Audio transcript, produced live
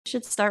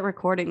should start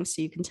recording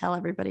so you can tell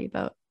everybody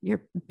about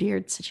your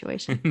beard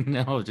situation.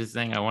 No, just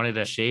saying I wanted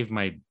to shave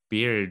my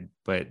beard,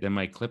 but then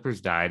my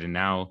clippers died and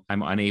now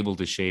I'm unable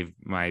to shave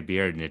my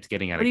beard and it's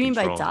getting out What of do you mean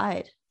by control.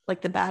 died? Like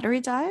the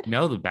battery died?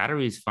 No, the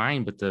battery is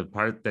fine, but the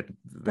part that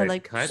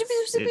Like cuts,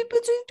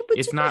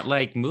 it's not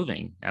like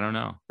moving. I don't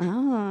know.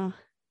 Oh.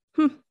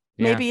 Yeah.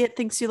 Maybe it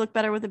thinks you look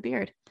better with a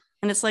beard.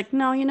 And it's like,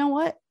 no, you know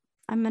what?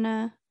 I'm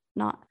gonna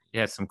not.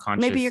 Yeah, some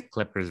conscious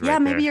clippers right yeah,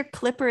 maybe there. your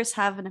clippers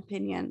have an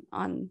opinion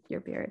on your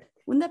beard.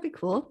 Wouldn't that be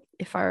cool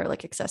if our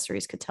like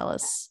accessories could tell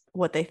us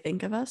what they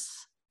think of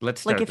us?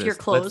 Let's Like start if this. your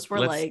clothes were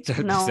Let's like,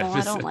 start no, this I don't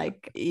episode.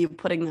 like you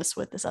putting this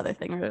with this other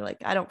thing, or like,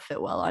 I don't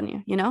fit well on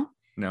you, you know?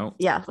 No.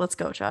 Yeah, let's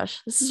go,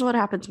 Josh. This is what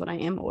happens when I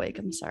am awake.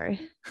 I'm sorry.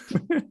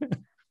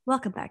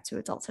 Welcome back to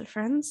Adulthood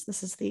Friends.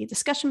 This is the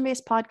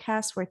discussion-based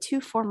podcast where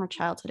two former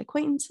childhood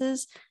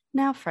acquaintances,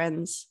 now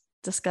friends,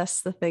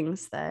 discuss the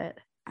things that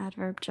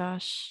adverb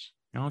Josh.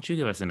 Why don't you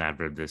give us an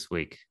adverb this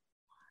week?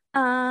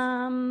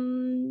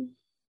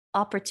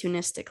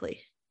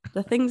 Opportunistically.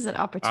 The things that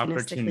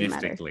opportunistically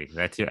matter.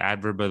 That's your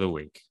adverb of the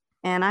week.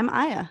 And I'm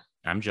Aya.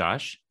 I'm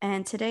Josh.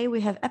 And today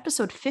we have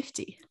episode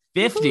 50.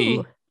 50?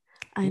 Woo-hoo.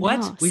 I what?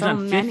 know, We've so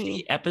done 50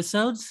 many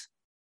episodes?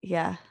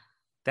 Yeah.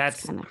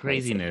 That's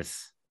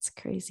craziness. It's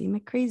crazy,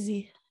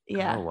 McCrazy.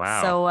 Yeah. Oh,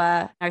 wow. So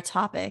our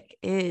topic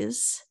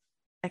is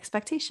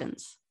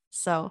expectations.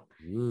 So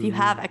if you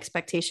have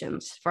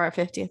expectations for our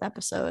 50th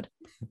episode,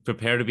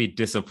 prepare to be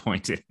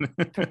disappointed.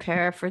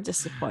 Prepare for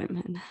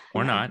disappointment.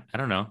 Or not. I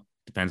don't know.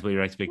 Depends what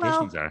your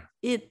expectations are.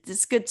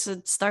 It's good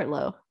to start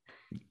low.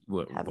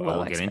 We'll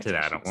get into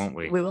that, won't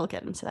we? We will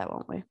get into that,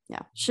 won't we? Yeah.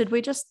 Should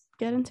we just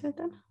get into it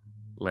then?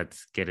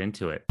 Let's get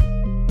into it.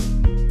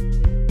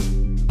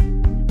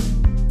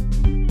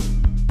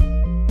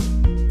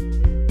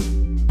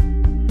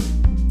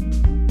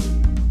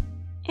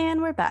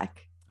 And we're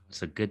back.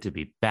 So good to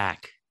be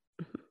back.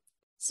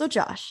 So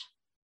Josh.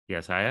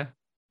 Yes, Aya?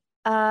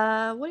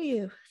 What do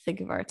you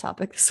think of our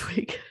topic this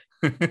week?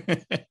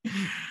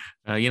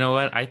 You know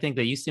what? I think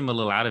that you seem a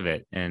little out of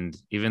it. And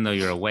even though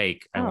you're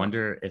awake, I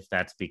wonder if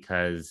that's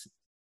because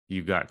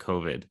you got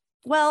COVID.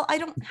 Well, I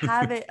don't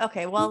have it.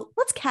 Okay, well,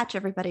 let's catch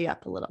everybody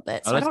up a little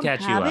bit. So I don't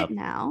have it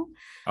now.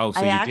 Oh,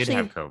 so you did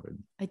have COVID.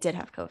 I did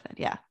have COVID,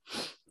 yeah.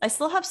 I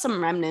still have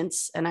some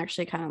remnants and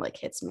actually kind of like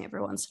hits me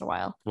every once in a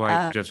while.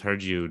 Well, I just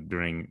heard you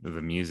during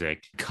the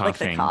music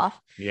coughing. Like the cough?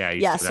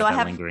 Yeah, so I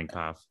have lingering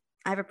cough.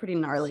 I have a pretty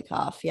gnarly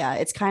cough. Yeah,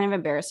 it's kind of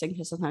embarrassing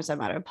because sometimes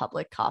I'm out in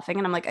public coughing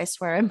and I'm like, I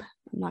swear I'm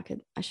not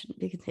good. I shouldn't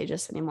be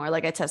contagious anymore.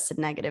 Like I tested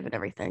negative and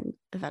everything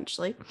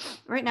eventually.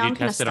 Right now I'm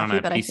kind of stuffy.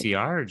 You tested on a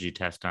PCR or did you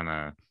test on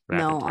a rapid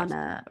test? No, on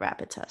a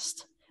rapid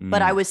test.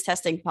 But I was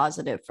testing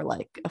positive for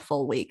like a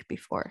full week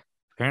before.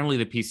 Apparently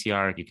the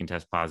PCR, you can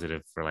test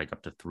positive for like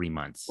up to 3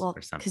 months or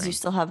something. Because you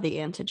still have the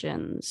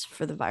antigens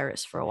for the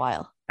virus for a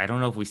while. I don't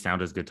know if we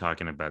sound as good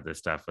talking about this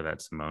stuff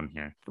without Simone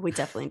here. We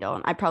definitely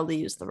don't. I probably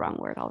used the wrong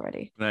word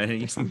already.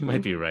 You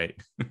might be right.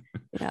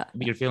 Yeah.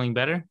 You're feeling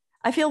better?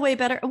 I feel way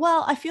better.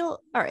 Well, I feel,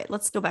 all right,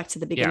 let's go back to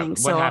the beginning.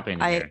 Yeah, what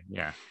happened here?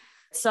 Yeah.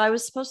 So I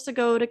was supposed to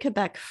go to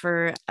Quebec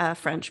for a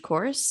French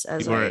course.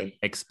 You were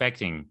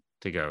expecting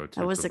to go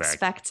to I was Quebec.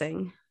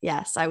 Expecting.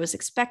 Yes, I was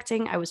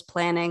expecting. I was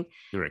planning.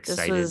 You were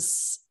excited.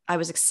 I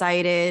was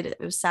excited.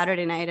 It was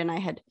Saturday night and I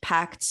had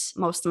packed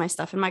most of my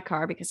stuff in my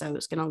car because I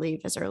was going to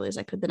leave as early as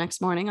I could the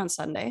next morning on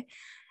Sunday.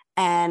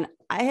 And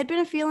I had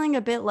been feeling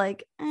a bit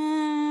like,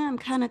 I'm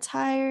kind of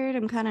tired.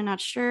 I'm kind of not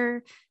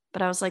sure.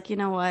 But I was like, you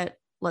know what?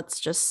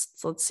 Let's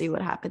see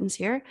what happens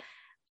here.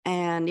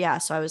 And yeah,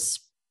 so I was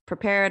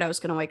prepared. I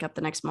was going to wake up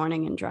the next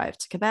morning and drive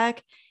to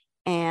Quebec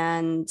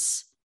and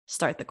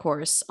start the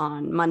course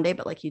on Monday.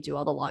 But like you do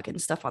all the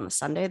login stuff on the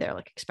Sunday, they're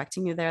like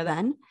expecting you there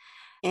then.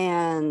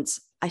 And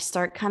I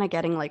start kind of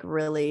getting like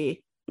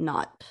really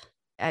not,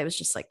 I was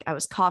just like, I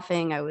was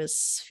coughing. I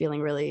was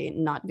feeling really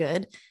not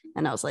good.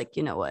 And I was like,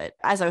 you know what,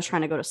 as I was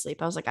trying to go to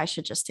sleep, I was like, I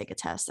should just take a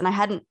test. And I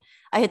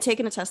had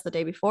taken a test the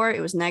day before.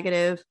 It was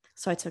negative.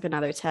 So I took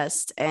another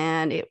test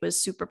and it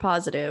was super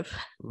positive.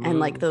 Ooh. And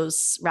like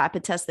those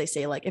rapid tests, they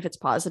say like, if it's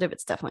positive,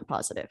 it's definitely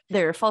positive.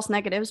 They're false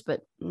negatives,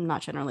 but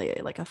not generally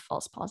like a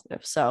false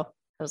positive. So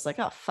I was like,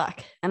 oh,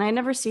 fuck. And I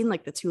never seen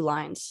like the two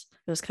lines.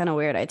 It was kind of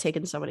weird. I had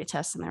taken so many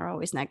tests and they were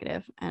always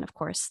negative. And of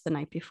course, the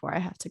night before I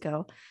have to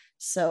go.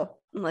 So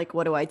like,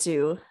 what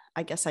do?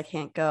 I guess I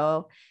can't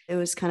go. It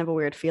was kind of a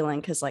weird feeling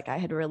because like I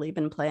had really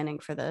been planning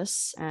for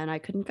this and I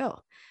couldn't go.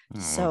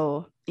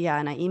 So yeah,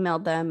 and I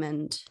emailed them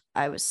and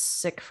I was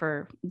sick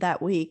for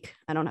that week.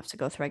 I don't have to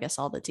go through, I guess,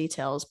 all the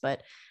details,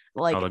 but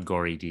like all the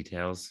gory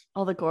details.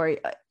 All the gory.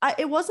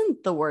 It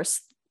wasn't the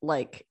worst,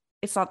 like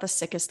it's not the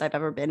sickest I've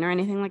ever been or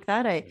anything like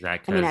that. I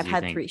mean, I've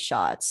had 3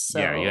 shots. So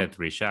yeah, you had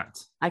 3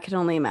 shots. I could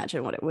only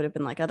imagine what it would have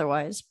been like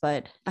otherwise,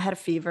 but I had a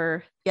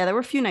fever. Yeah, there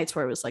were a few nights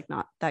where it was like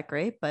not that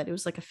great, but it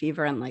was like a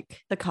fever and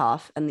like the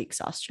cough and the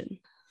exhaustion.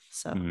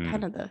 So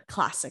kind of the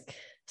classic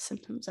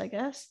symptoms, I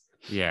guess.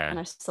 Yeah. And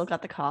I still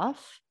got the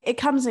cough. It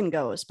comes and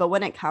goes, but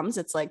when it comes,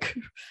 it's like,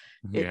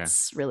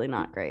 it's really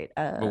not great.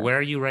 But where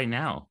are you right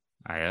now?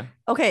 Aya.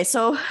 Okay,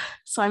 so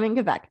I'm in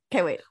Quebec.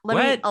 Okay, wait.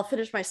 What? I'll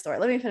finish my story.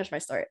 Let me finish my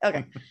story.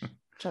 Okay.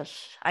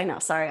 Josh, I know.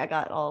 Sorry, I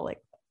got all like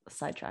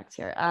sidetracked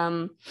here.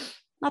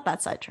 Not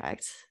that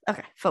sidetracked.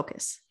 Okay,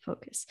 focus.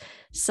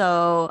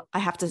 So I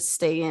have to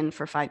stay in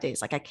for 5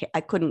 days. Like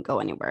I couldn't go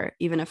anywhere,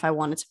 even if I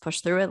wanted to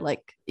push through it.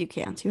 Like you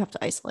can't. You have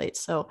to isolate.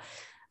 So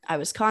I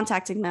was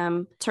contacting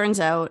them. Turns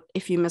out,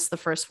 if you miss the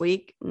first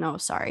week, no,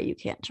 sorry, you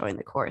can't join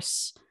the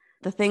course.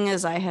 The thing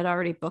is, I had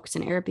already booked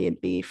an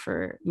Airbnb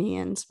for me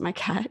and my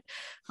cat,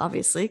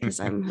 obviously, because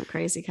I'm a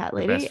crazy cat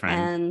Your best lady, friend.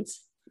 and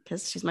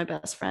because she's my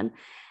best friend.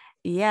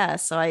 Yeah,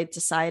 so I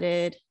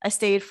decided I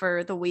stayed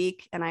for the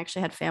week, and I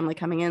actually had family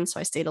coming in, so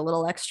I stayed a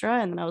little extra.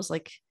 And then I was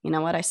like, you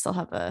know what? I still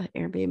have a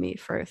Airbnb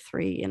for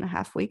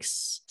 3.5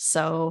 weeks,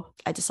 so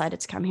I decided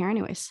to come here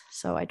anyways.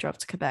 So I drove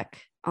to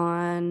Quebec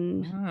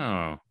on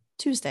Oh.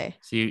 Tuesday.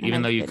 So you, and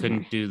even though I've you been here.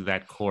 couldn't do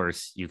that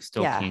course, you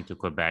still Yeah. came to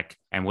Quebec.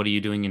 And what are you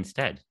doing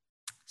instead?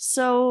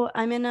 So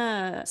I'm in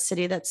a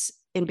city that's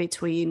in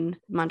between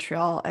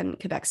Montreal and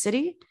Quebec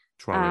City.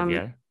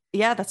 Trois-Rivières.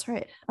 Yeah, that's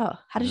right. Oh,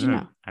 how did you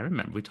know? I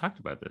remember we talked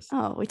about this.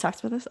 Oh, we talked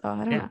about this. Oh,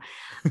 I don't Yeah.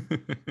 know.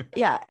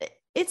 Yeah,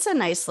 it's a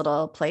nice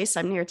little place.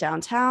 I'm near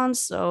downtown,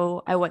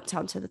 so I went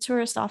down to the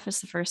tourist office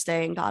the first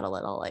day and got a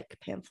little like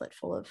pamphlet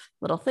full of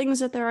little things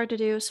that there are to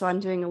do. So I'm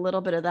doing a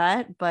little bit of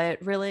that,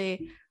 but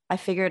really, I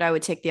figured I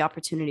would take the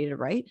opportunity to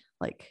write.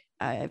 Like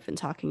I've been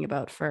talking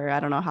about for I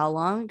don't know how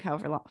long,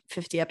 however long,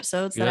 50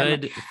 episodes. That I'm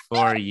like, Good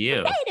for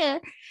you. writer.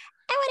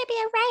 I want to be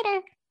a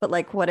writer. But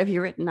like, what have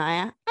you written,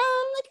 Naya?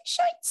 Like a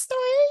short story.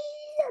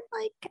 And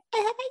like, I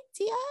have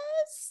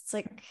ideas. It's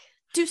like,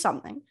 do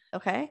something,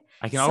 okay?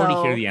 I can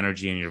already hear the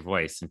energy in your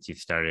voice since you've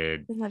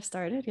started. I've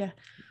started, yeah.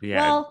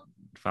 Yeah, well,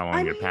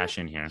 following your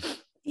passion here.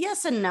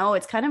 Yes and no.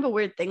 It's kind of a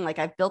weird thing. Like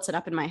I've built it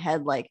up in my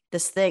head, like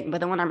this thing,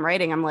 but then when I'm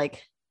writing, I'm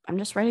like, I'm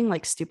just writing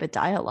like stupid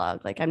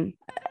dialogue. Like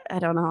I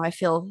don't know.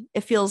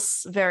 It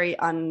feels very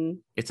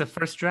It's a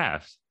first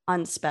draft.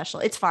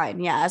 Unspecial. It's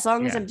fine. Yeah. As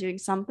long as I'm doing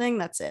something,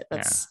 that's it.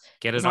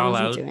 Get it all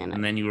out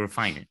and then you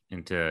refine it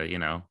into,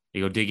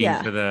 you go dig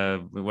into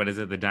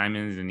the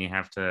diamonds and you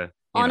have to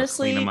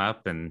honestly clean them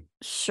up and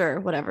sure,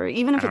 whatever.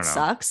 Even if it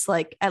sucks,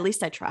 like at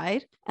least I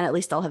tried and at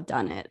least I'll have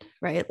done it.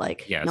 Right.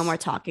 Like no more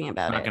talking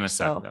about it. It's not going to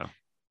suck though.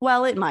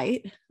 Well, it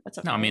might. That's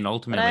okay. No, I mean,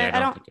 ultimately, I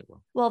don't think it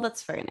will. Well,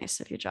 that's very nice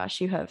of you, Josh.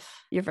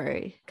 You're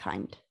very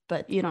kind,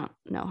 but you don't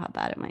know how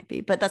bad it might be.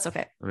 But that's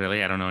okay.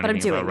 Really, I don't know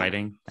anything about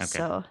writing. Okay.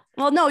 So,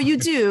 well, no, you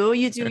do.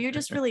 You do. You're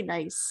just really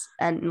nice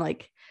and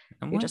like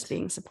you're just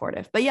being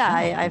supportive. But yeah,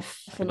 I've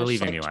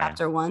finished like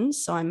chapter 1,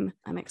 so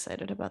I'm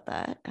excited about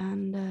that.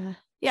 And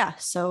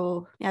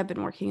so I've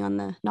been working on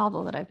the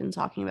novel that I've been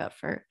talking about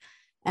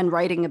and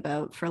writing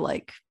about for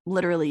like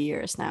literally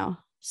years now.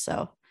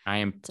 So. I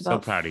am so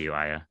proud of you,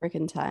 Aya.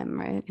 Freaking time,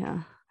 right?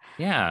 Yeah.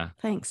 Yeah.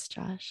 Thanks,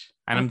 Josh.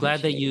 And I'm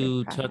glad that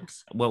you took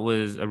what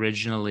was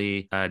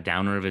originally a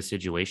downer of a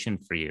situation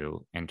for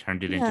you and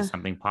turned it into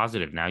something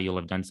positive. Now you'll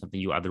have done something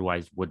you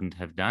otherwise wouldn't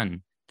have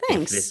done.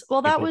 Thanks.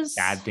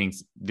 Bad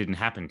things didn't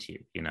happen to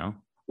you,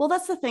 Well,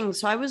 that's the thing.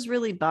 So I was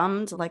really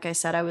bummed. Like I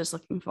said, I was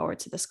looking forward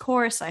to this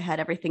course. I had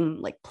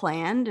everything like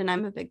planned and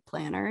I'm a big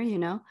planner,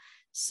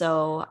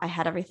 So I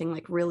had everything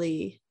like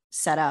really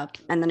set up,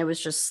 and then it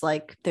was just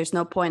like there's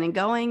no point in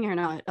going, you're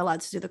not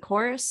allowed to do the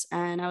course.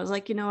 And I was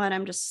like, you know what,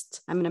 I'm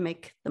going to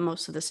make the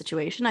most of the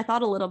situation. I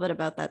thought a little bit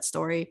about that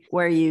story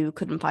where you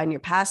couldn't find your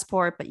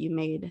passport, but you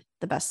made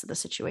the best of the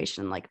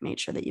situation, like made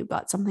sure that you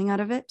got something out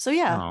of it. So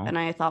and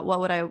I thought, what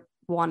would I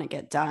want to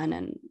get done?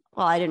 And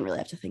well, I didn't really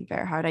have to think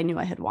very hard. I knew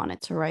I had wanted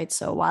to write.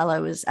 So while I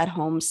was at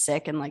home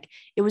sick, and like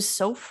it was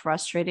so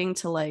frustrating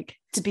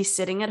to be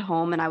sitting at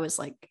home, and I was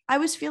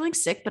feeling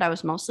sick, but I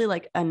was mostly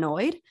like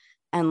annoyed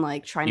and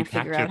like trying to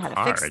figure out how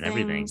to fix things.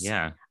 Everything.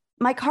 Yeah.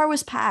 My car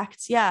was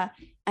packed. Yeah.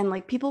 And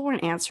like people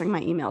weren't answering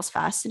my emails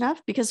fast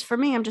enough, because for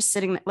me, I'm just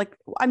sitting like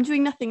I'm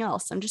doing nothing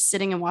else. I'm just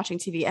sitting and watching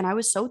TV. And I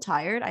was so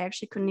tired. I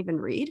actually couldn't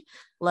even read.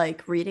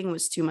 Like reading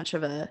was too much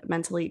of a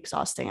mentally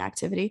exhausting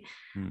activity.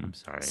 I'm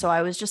sorry. So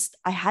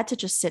I had to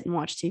just sit and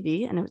watch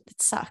TV, and it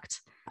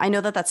sucked. I know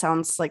that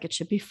sounds like it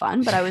should be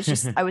fun, but I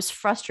was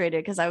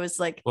frustrated because I was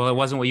like, well, it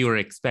wasn't what you were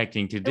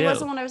expecting to do. It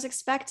wasn't what I was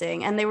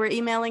expecting. And they were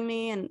emailing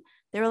me and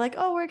they were like,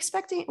 oh,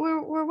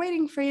 we're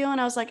waiting for you.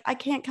 And I was like, I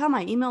can't come.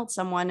 I emailed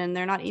someone and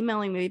they're not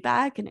emailing me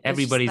back. And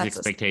everybody's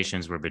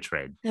expectations were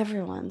betrayed.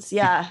 Everyone's.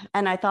 Yeah.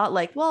 And I thought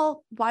like,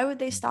 well, why would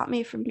they stop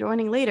me from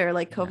joining later?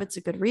 Like COVID's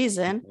a good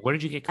reason. Where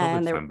did you get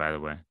COVID from, by the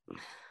way?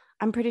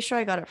 I'm pretty sure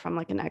I got it from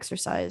like an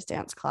exercise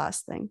dance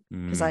class thing,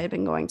 because I had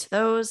been going to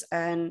those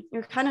and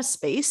you're kind of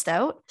spaced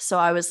out. So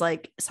I was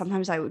like,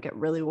 sometimes I would get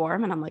really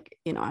warm and I'm like,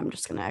 I'm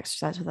just going to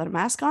exercise without a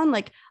mask on.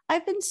 Like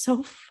I've been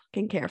so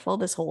fucking careful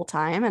this whole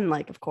time. And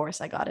like, of course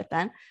I got it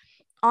then.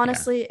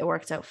 honestly, it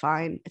worked out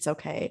fine. It's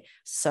okay.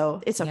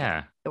 So it's okay.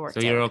 Yeah. It worked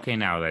So you're out. okay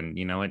now then.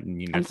 You know what?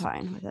 I'm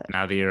fine with it.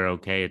 Now that you're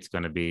okay, it's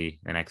going to be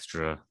an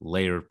extra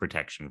layer of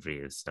protection for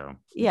you. So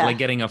yeah, like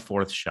getting a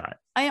fourth shot.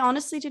 I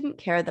honestly didn't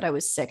care that I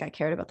was sick. I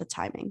cared about the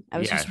timing. I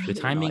was just really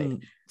the timing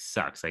annoyed.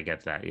 sucks. I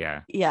get that.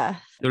 Yeah. Yeah.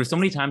 There were so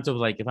many times of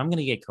like, if I'm going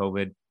to get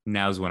COVID,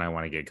 now's when I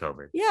want to get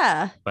COVID.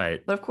 Yeah.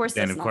 But of course,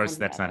 then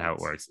that's not how it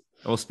works.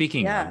 Well,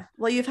 speaking of,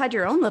 well, you've had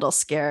your own little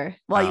scare.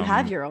 Well, you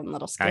have your own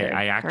little scare.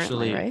 I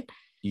actually, right?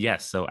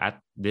 Yes. So at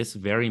this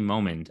very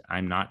moment,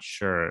 I'm not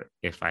sure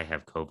if I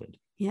have COVID.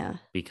 Yeah.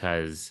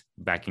 Because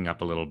backing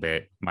up a little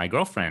bit, my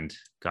girlfriend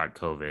got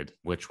COVID,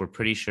 which we're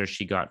pretty sure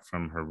she got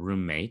from her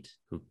roommate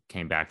who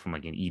came back from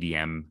like an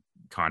EDM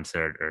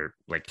concert or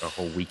like a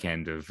whole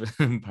weekend of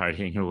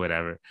partying or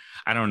whatever.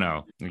 I don't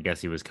know. I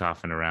guess he was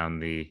coughing around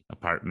the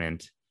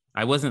apartment.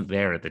 I wasn't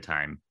there at the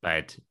time,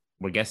 but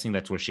we're guessing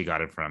that's where she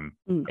got it from.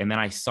 And then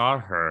I saw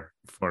her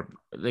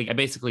I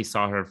basically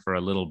saw her for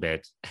a little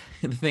bit.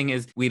 The thing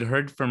is, we'd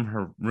heard from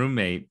her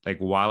roommate, like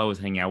while I was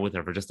hanging out with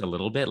her for just a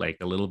little bit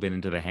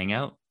into the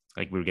hangout,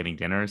 like we were getting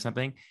dinner or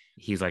something.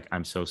 He's like,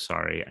 I'm so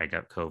sorry, I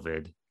got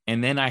COVID.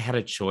 And then I had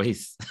a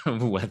choice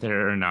of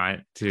whether or not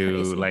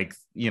to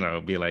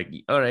be like,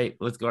 all right,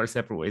 let's go our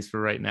separate ways for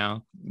right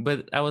now.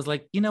 But I was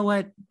like, you know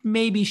what?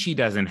 Maybe she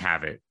doesn't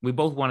have it. We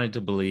both wanted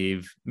to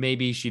believe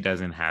maybe she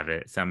doesn't have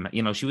it.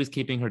 She was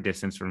keeping her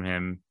distance from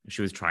him.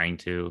 She was trying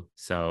to.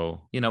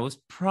 So, it was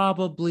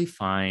probably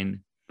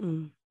fine.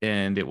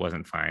 And it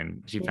wasn't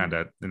fine. She found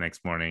out the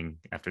next morning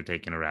after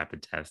taking a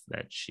rapid test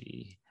that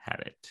she had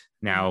it.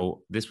 Now,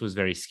 this was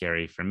very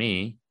scary for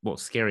me. Well,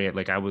 scary,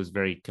 like I was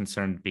very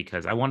concerned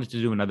because I wanted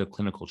to do another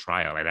clinical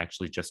trial. I'd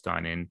actually just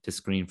gone in to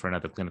screen for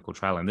another clinical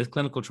trial. And this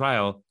clinical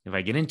trial, if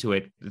I get into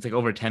it, it's like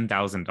over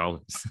 $10,000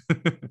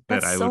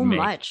 That's I would so make.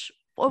 Much.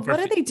 Well, what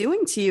are they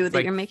doing to you that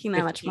like you're making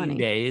that much money?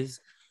 Days.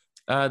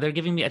 They're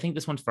giving me, I think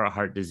this one's for a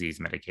heart disease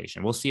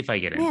medication. We'll see if I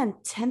get it. Man,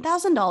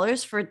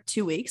 $10,000 for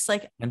 2 weeks.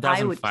 Like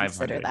I would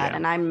consider that. Yeah.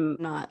 And I'm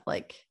not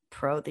like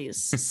pro these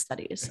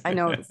studies. I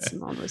know that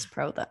Simone was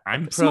pro that.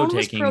 I'm pro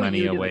taking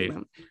money away.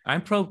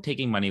 I'm pro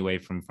taking money away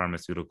from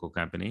pharmaceutical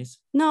companies.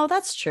 No,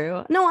 that's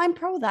true. No, I'm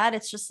pro that.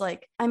 It's just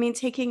like, I mean,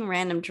 taking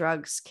random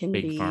drugs can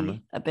be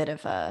pharma. A bit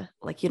of a,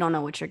 like, you don't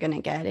know what you're going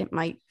to get. You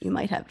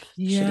might have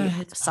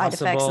shitty side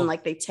effects and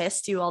like they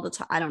test you all the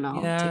time. I don't know,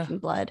 taking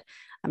blood.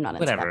 I'm not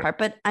into that part,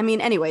 but I mean,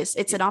 anyways,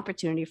 it's an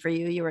opportunity for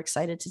you. You were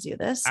excited to do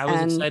this. I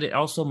was excited.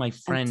 Also, my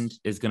friend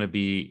is going to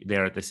be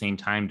there at the same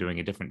time doing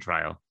a different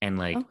trial. And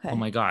like, oh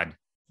my God,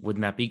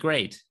 wouldn't that be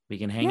great? We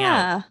can hang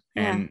out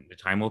and the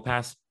time will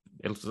pass.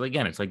 It's like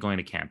going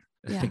to camp,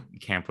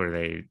 camp where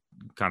they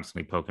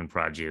constantly poke and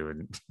prod you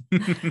and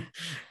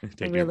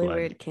take a really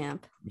weird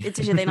camp. Did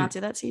they not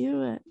do that to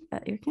you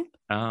at your camp?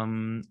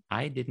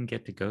 I didn't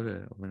get to go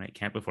to overnight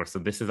camp before, so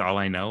this is all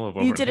I know of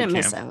overnight camp. You didn't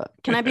miss out.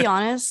 Can I be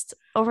honest?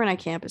 Overnight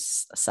camp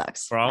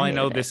sucks. For all I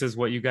know, this is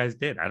what you guys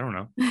did. I don't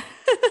know.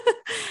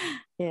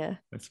 Yeah.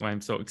 That's why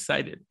I'm so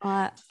excited.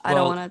 I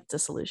don't want to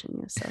disillusion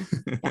you. So,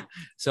 yeah.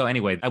 So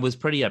anyway, I was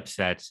pretty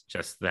upset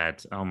just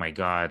that, oh my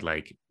God,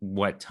 like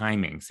what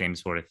timing, same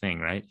sort of thing,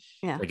 right?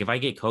 Yeah. Like if I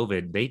get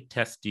COVID, they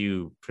test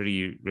you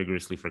pretty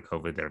rigorously for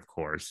COVID there, of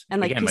course.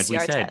 And like again, PCR like we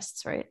said,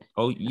 tests, right?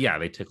 Oh yeah,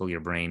 they tickle your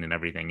brain and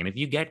everything. And if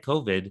you get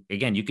COVID,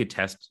 again, you could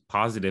test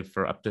positive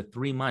for up to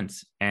 3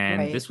 months.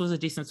 And this was a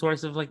decent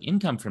source of like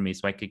income for me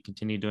so I could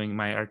continue doing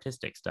my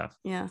artistic stuff.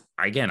 Yeah.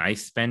 Again, I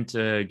spent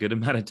a good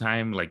amount of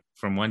time like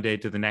from one day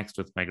to the next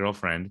with my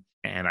girlfriend,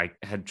 and I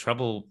had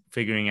trouble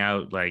figuring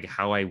out like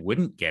how I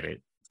wouldn't get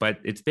it. But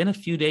it's been a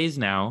few days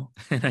now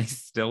and I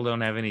still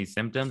don't have any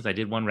symptoms. I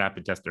did one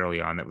rapid test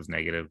early on that was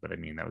negative, but I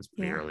mean, that was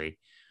pretty early.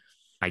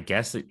 I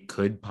guess it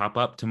could pop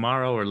up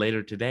tomorrow or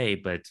later today,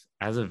 but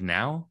as of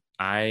now,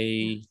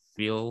 I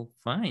feel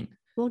fine.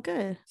 Well,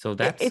 good. So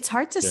it's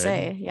hard to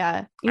say.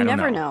 Yeah. You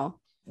never know.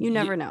 You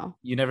never know.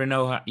 You never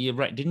know how you're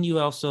right. Didn't you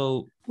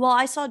also? Well,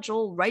 I saw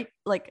Joel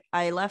like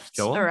I left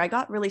Joel? Or I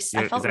got really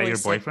sick. I felt really sick.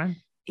 Is that your boyfriend?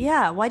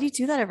 Yeah. Why do you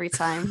do that every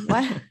time?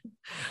 What?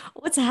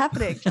 What's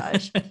happening,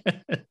 Josh?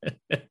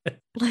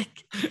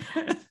 Like,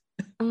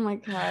 oh my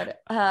God.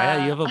 You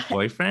have a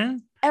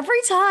boyfriend?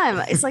 Every time.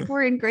 It's like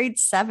we're in grade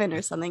 7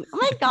 or something. Oh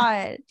my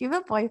God. Do you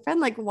have a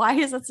boyfriend? Like, why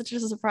is that such a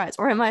surprise?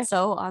 Or am I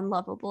so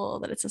unlovable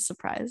that it's a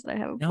surprise that I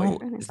have a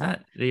boyfriend? It's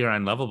not that you're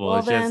unlovable. Well,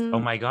 it's just, oh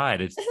my God.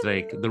 It's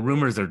like the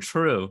rumors are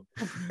true.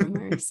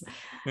 Rumors.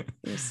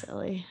 You're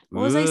silly.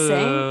 What was I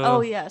saying?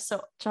 Oh yeah.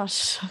 So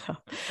Josh, shut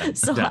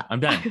up. I'm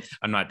done.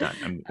 I'm not done.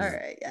 I'm all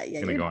right. Yeah.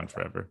 Gonna go on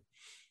forever.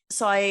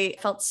 So I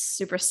felt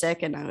super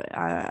sick and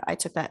I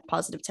took that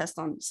positive test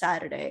on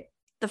Saturday.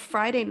 The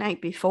Friday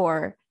night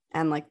before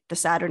and like the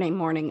Saturday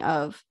morning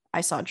of,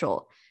 I saw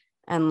Joel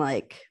and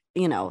like,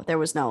 there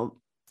was no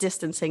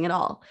distancing at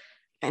all.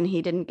 and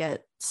he didn't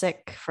get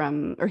sick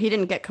he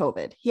didn't get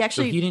COVID. He So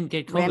actually he didn't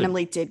get COVID.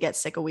 randomly did get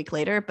sick a week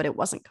later, but it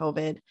wasn't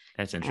COVID.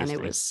 That's And interesting.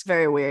 it was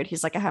very weird.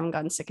 He's like, I haven't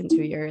gotten sick in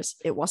 2 years.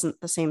 It wasn't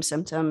the same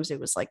symptoms. It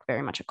was like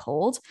very much a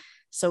cold.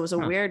 So it was a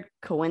weird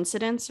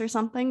coincidence or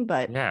something.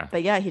 But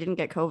yeah, he didn't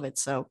get COVID.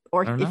 So,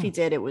 or if he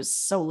did, it was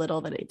so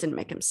little that it didn't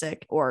make him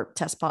sick or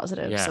test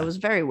positive. Yeah. So it was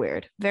very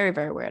weird. Very,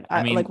 very weird.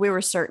 I mean- like we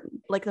were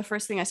certain, like the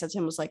first thing I said to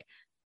him was like,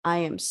 I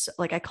am so,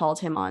 like, I called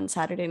him on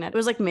Saturday night. It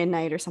was like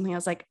midnight or something. I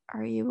was like,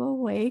 are you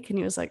awake? And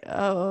he was like,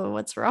 oh,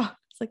 what's wrong?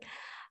 It's like,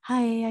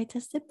 hi, I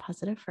tested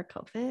positive for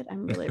COVID.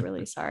 I'm really,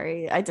 really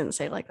sorry. I didn't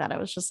say it like that. I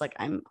was just like,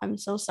 I'm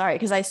so sorry.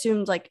 Cause I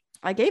assumed like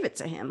I gave it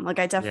to him. Like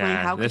I definitely,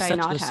 how could I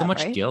not there's have so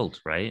much right?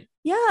 guilt, right?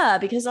 Yeah,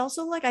 because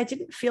also like I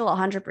didn't feel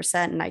 100%.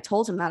 And I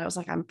told him that I was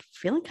like, I'm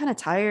feeling kind of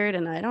tired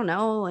and I don't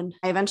know. And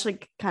I eventually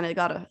kind of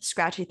got a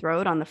scratchy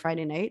throat on the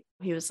Friday night.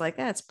 He was like,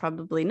 it's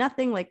probably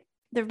nothing. Like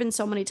there have been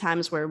so many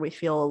times where we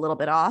feel a little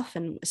bit off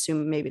and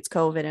assume maybe it's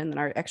COVID and then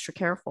are extra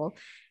careful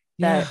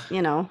that,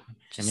 you know,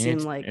 just seem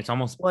like it's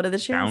almost what are the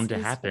chances? bound to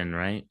happen,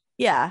 right?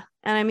 Yeah.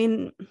 And I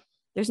mean,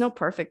 there's no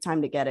perfect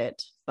time to get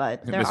it,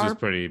 but there This are was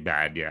pretty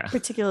bad, yeah.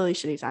 particularly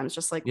shitty times,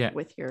 just like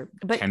with your,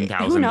 but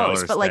 $10,000 who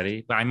knows? But like,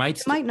 study. But I might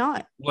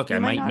not. Look, You I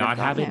might not not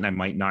have it, gotten and I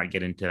might not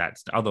get into that.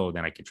 Although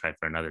then I could try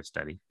for another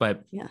study.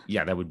 But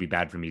yeah, that would be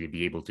bad for me to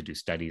be able to do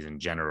studies in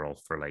general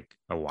for like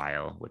a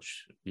while,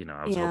 which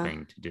I was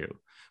hoping to do.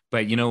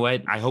 But you know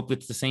what? I hope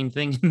it's the same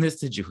thing in this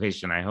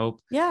situation. I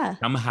hope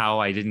somehow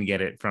I didn't get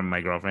it from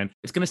my girlfriend.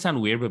 It's going to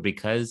sound weird, but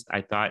because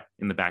I thought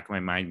in the back of my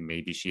mind,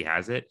 maybe she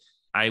has it,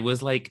 I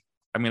was like,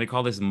 I'm going to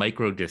call this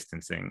micro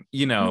distancing.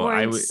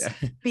 I was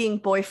being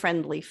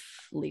boyfriendly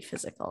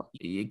physical.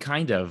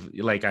 Kind of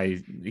like I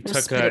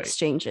took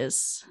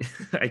exchanges.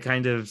 I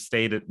kind of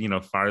stayed at,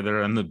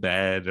 farther on the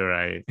bed, or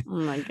I, oh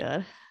my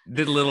God,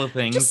 did little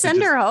things. Just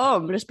send her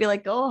home. Just be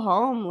like, go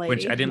home, lady.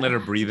 Which I didn't let her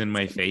breathe in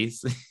my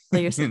face.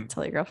 Tell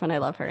your girlfriend I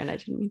love her, and I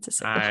didn't mean to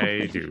say.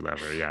 I do love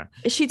her. Yeah.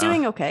 Is she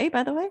doing okay?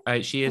 By the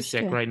way, she is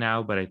sick right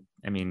now, but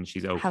I mean,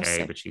 she's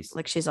okay. But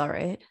she's all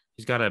right.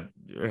 She's got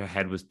her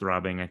head was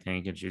throbbing, I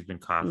think, and she's been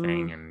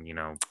coughing and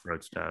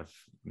throat stuff,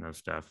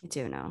 stuff. I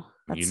do know.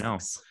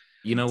 Sucks.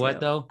 You know what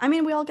though? I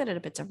mean, we all get it a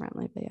bit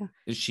differently, but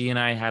yeah. She and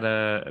I had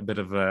a bit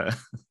of a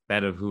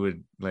bet of who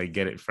would like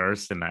get it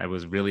first, and I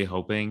was really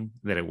hoping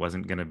that it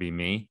wasn't going to be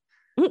me.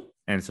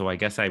 And so I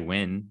guess I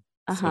win.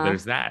 So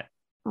there's that.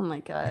 Oh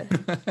my God.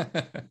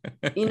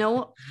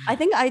 I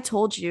think I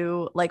told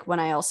you like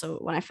when I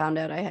found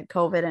out I had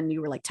COVID and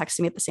you were like texting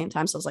me at the same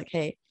time. So I was like,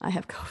 hey, I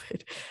have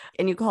COVID.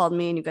 And you called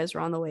me and you guys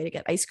were on the way to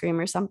get ice cream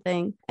or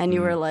something. And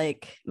you were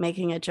like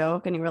making a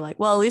joke and you were like,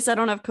 well, at least I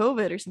don't have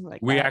COVID or something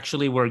like that. We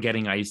actually were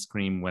getting ice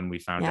cream when we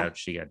found out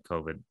she had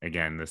COVID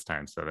again this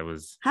time. So that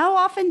was. How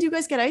often do you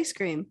guys get ice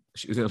cream?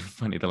 She was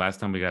funny. The last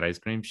time we got ice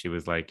cream, she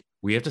was like,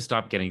 we have to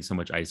stop getting so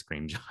much ice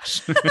cream,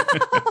 Josh.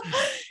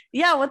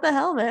 Yeah, what the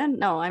hell, man?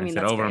 No, I mean,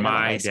 that's over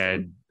my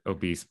dead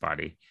obese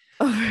body.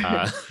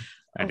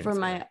 Over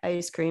my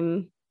ice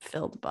cream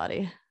filled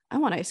body. I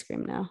want ice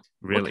cream now.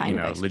 Really,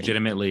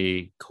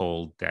 legitimately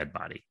cold dead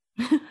body.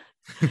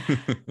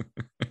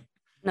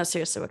 No,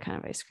 seriously, what kind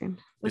of ice cream?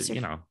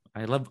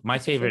 I love my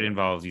favorite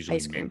involves usually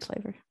ice cream mint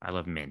flavor. I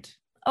love mint.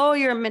 Oh,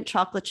 you're a mint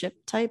chocolate chip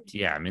type?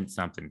 Yeah, mint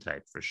something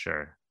type for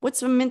sure.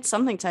 What's a mint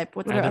something type?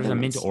 There was a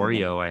mint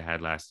Oreo I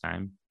had last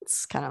time.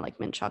 It's kind of like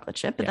mint chocolate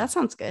chip, but that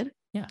sounds good.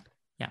 Yeah.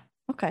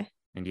 Okay.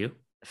 And you?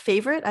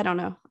 Favorite? I don't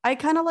know. I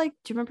kind of like,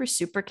 do you remember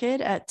Super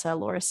Kid at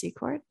Laura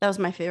Secord? That was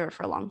my favorite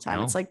for a long time.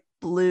 No. It's like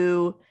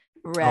blue,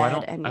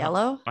 red, and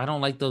yellow. I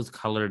don't like those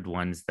colored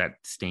ones that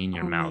stain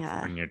your mouth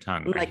and your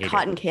tongue. Like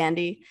cotton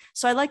candy.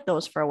 So I like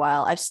those for a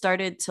while. I've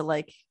started to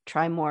like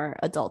try more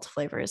adult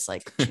flavors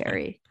like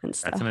cherry and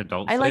stuff. That's an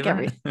adult flavor? like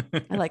everything.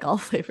 I like all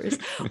flavors.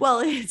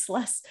 Well, it's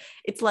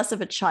less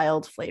of a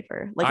child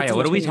flavor. Like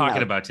what are we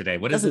talking about today?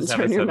 What is this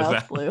episode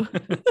about? Blue.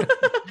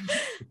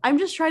 I'm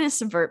just trying to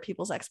subvert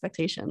people's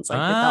expectations. Like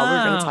they thought we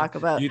were going to talk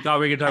about. You thought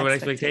we were going to talk about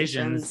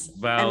expectations.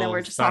 Well, and then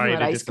we're just talking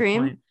about ice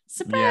cream.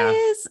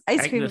 Surprise!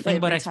 Ice cream. The thing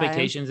about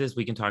expectations is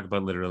we can talk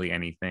about literally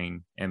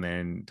anything and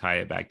then tie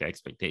it back to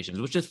expectations,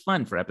 which is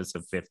fun for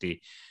episode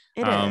 50.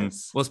 It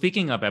is. Well,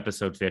 speaking of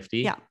episode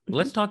 50,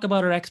 let's talk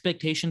about our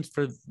expectations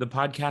for the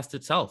podcast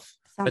itself.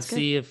 Let's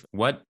see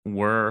what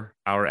were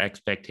our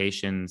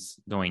expectations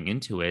going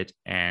into it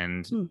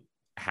and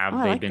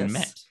have they been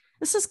met?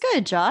 This is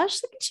good,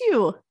 Josh. Look at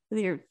you with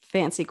your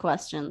fancy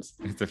questions.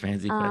 It's a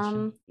fancy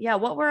question. Yeah.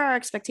 What were our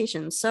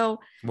expectations? So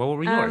what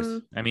were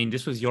yours? I mean,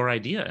 this was your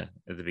idea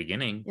at the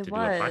beginning to do a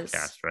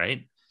podcast,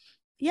 right?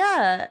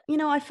 Yeah.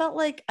 I felt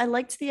like I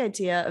liked the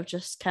idea of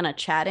just kind of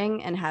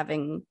chatting and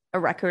having a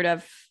record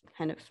of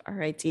kind of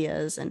our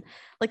ideas. And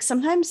like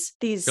sometimes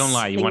these don't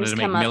lie, you wanted to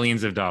make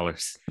millions of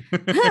dollars.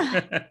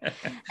 I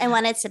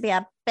wanted to be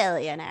a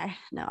billionaire.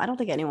 No, I don't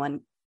think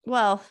anyone,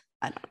 well,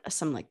 I don't know,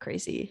 some like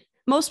crazy.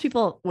 Most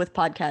people with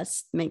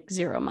podcasts make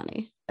zero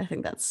money. I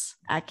think that's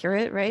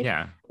accurate, right?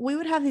 Yeah. We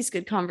would have these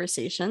good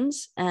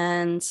conversations.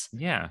 And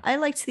I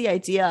liked the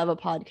idea of a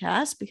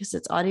podcast because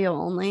it's audio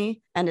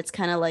only and it's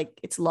kind of like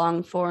it's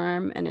long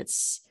form and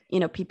it's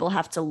people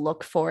have to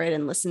look for it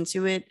and listen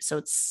to it. So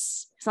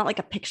it's not like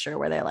a picture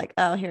where they're like,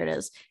 oh, here it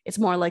is. It's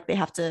more like they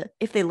have to,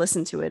 if they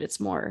listen to it, it's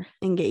more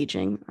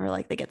engaging, or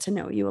like they get to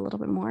know you a little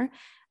bit more.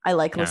 I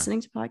like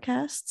listening to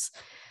podcasts.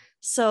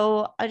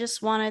 So I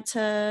just wanted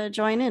to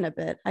join in a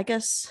bit. I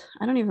guess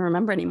I don't even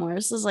remember anymore.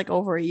 This is like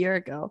over a year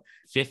ago.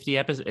 50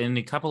 episodes. In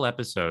a couple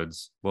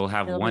episodes, we'll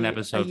have one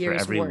episode for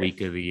every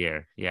week of the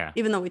year. Yeah.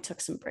 Even though we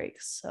took some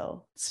breaks.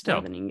 So it's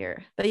more than a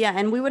year. But yeah,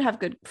 and we would have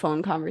good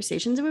phone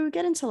conversations, and we would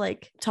get into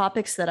like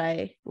topics that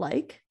I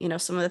like.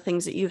 Some of the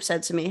things that you've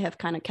said to me have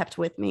kind of kept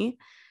with me.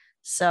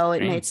 So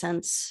it made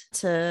sense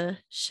to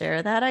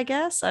share that, I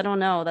guess. I don't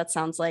know. That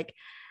sounds like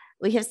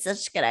we have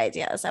such good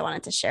ideas. I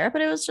wanted to share,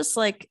 but it was just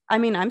like, I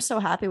mean, I'm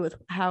so happy with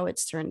how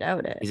it's turned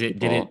out.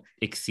 Did it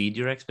exceed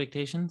your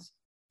expectations?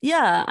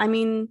 Yeah. I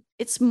mean,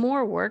 it's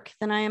more work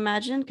than I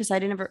imagined, because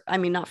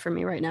not for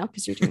me right now,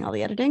 because you're doing all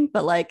the editing,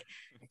 but like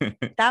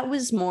that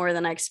was more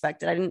than I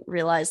expected. I didn't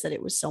realize that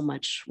it was so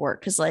much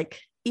work. Cause like,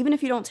 even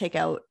if you don't take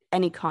out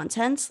any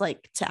content,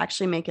 like to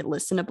actually make it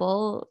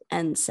listenable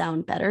and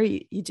sound better,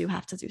 you do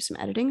have to do some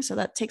editing. So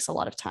that takes a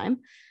lot of time.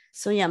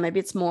 So yeah,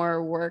 maybe it's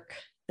more work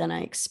than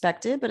I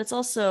expected, but it's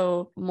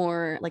also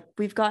more like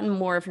we've gotten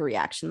more of a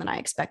reaction than I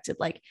expected.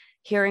 Like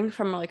hearing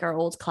from like our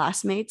old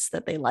classmates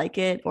that they like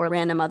it, or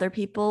random other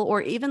people,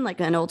 or even like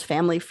an old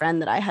family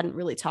friend that I hadn't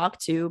really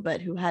talked to, but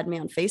who had me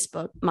on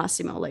Facebook,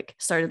 Massimo, like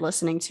started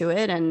listening to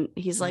it. And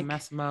he's like,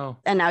 Massimo.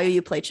 And now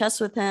you play chess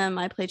with him.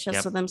 I play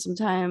chess with him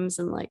sometimes.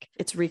 And like,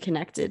 it's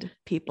reconnected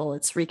people.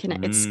 It's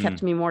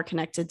kept me more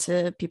connected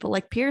to people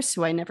like Pierce,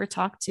 who I never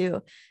talked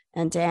to,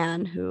 and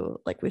Dan,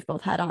 who like we've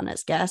both had on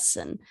as guests,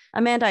 and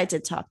Amanda I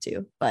did talk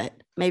to, but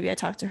maybe I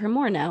talk to her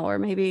more now, or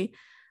maybe,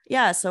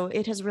 yeah. So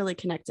it has really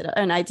connected.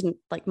 And I didn't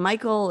like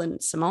Michael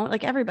and Simone,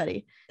 like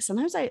everybody.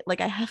 Sometimes I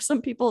have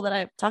some people that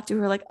I've talked to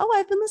who are like, oh,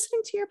 I've been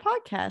listening to your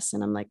podcast.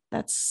 And I'm like,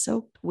 that's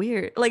so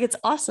weird. Like, it's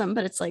awesome,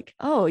 but it's like,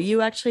 oh,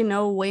 you actually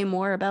know way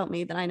more about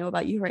me than I know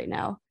about you right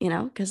now,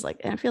 because like,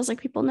 it feels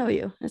like people know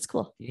you. It's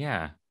cool.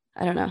 Yeah.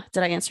 I don't know.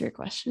 Did I answer your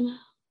question?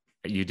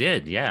 You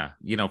did, yeah.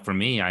 For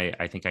me,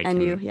 I think I and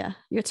can.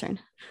 Your turn.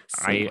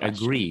 I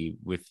agree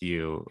with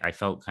you. I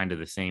felt kind of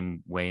the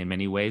same way in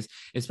many ways.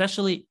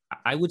 Especially,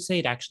 I would say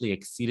it actually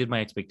exceeded my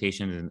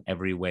expectations in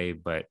every way,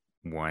 but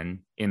one,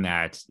 in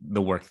that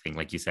the work thing,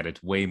 like you said,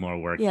 it's way more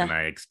work than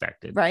I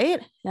expected. Right?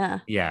 Yeah.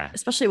 Yeah.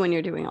 Especially when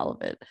you're doing all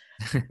of it.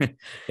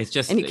 It's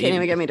just, and you can't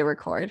even get me to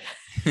record.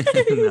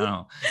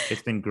 No,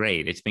 it's been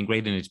great. It's been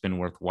great, and it's been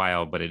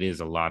worthwhile, but it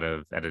is a lot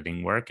of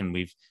editing work, and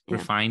we've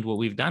refined what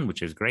we've done,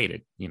 which is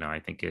great. I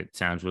think it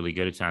sounds really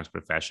good. It sounds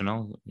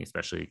professional,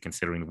 especially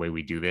considering the way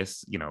we do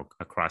this,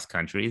 across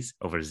countries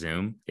over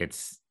Zoom.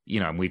 It's,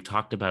 we've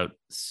talked about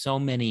so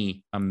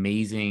many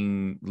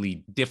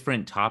amazingly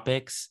different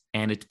topics,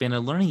 and it's been a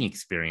learning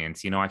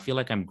experience. I feel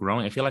like I'm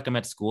growing. I feel like I'm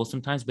at school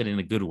sometimes, but in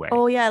a good way.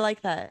 Oh yeah, I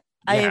like that.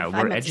 Yeah,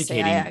 we're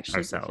educating I actually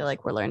ourselves. feel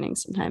like we're learning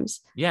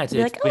sometimes. Yeah, it's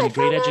like, been a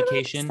great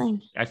education.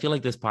 I feel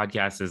like this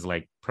podcast is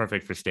like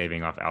perfect for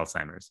staving off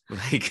Alzheimer's.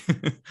 Like,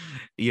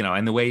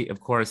 and the way, of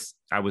course,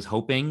 I was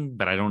hoping,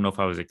 but I don't know if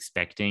I was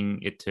expecting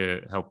it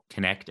to help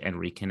connect and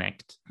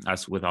reconnect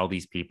us with all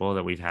these people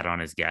that we've had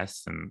on as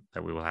guests and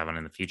that we will have on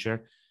in the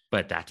future.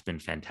 But that's been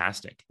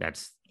fantastic.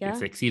 It's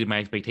exceeded my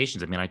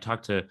expectations. I mean, I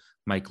talked to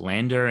Mike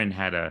Lander and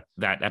had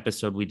that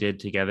episode we did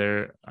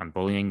together on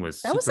bullying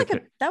was that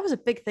was a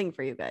big thing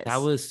for you guys. That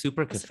was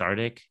super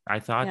cathartic. I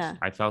thought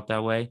I felt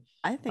that way.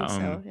 I think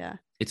so. Yeah.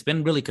 It's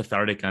been really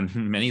cathartic on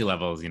many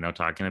levels,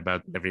 talking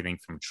about everything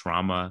from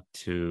trauma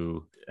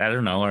to, I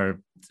don't know, our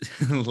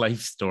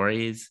life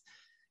stories,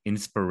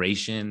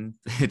 inspiration.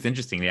 It's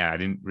interesting. Yeah. I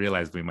didn't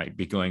realize we might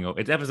be going over.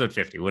 It's episode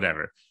 50,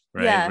 whatever.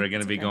 Right. Yeah, we're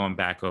going to be going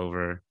back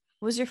over.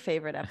 What was your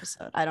favorite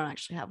episode? I don't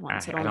actually have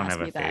one, so I don't have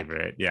a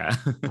favorite. Yeah.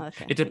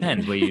 Okay. It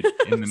depends what you're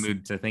in the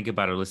mood to think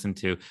about or listen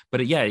to.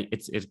 But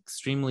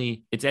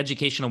it's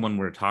educational when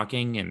we're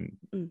talking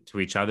and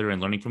to each other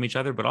and learning from each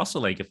other. But also,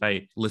 like, if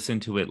I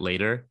listen to it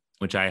later,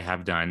 which I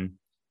have done,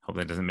 hope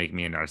that doesn't make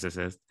me a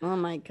narcissist. Oh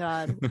my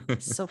God.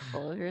 So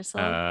full of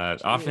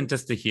yourself. Often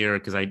just to hear,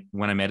 because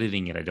when I'm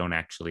editing it, I don't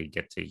actually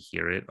get to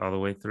hear it all the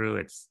way through.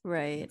 It's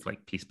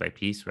like piece by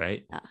piece,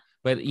 right? Yeah.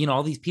 But,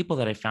 all these people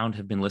that I found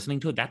have been listening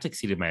to it. That's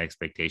exceeded my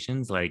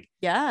expectations. Like,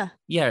 yeah,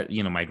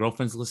 my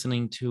girlfriend's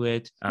listening to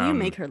it. You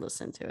make her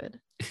listen to it.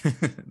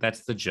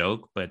 That's the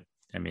joke. But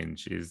I mean,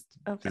 she's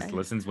just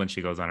listens when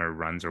she goes on her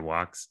runs or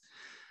walks.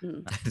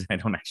 I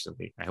don't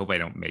actually. I hope I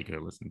don't make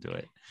her listen to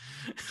it.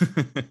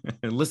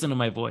 Listen to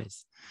my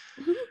voice.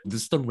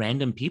 Just the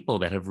random people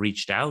that have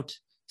reached out.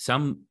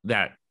 Some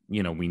that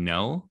we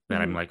know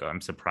that I'm like,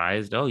 I'm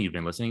surprised. Oh, you've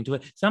been listening to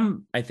it.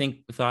 Some, I think,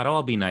 thought, oh,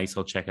 I'll be nice.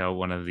 I'll check out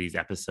one of these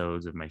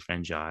episodes of my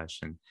friend Josh.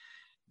 And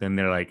then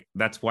they're like,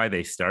 that's why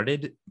they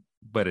started,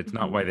 but it's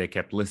not why they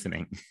kept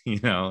listening.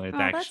 It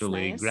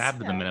actually grabbed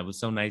them. And it was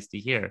so nice to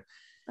hear.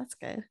 That's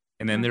good.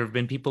 And then there have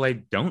been people I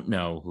don't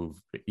know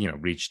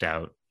who've, reached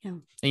out. Yeah.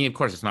 And of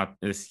course, it's not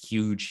this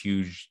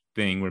huge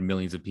thing where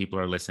millions of people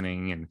are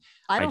listening. And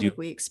I don't think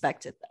we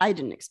expected. I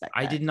didn't expect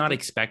that. I did not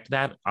expect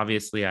that.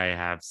 Obviously, I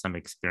have some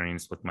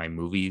experience with my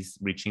movies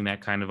reaching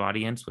that kind of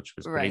audience, which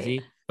was crazy.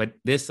 Right. But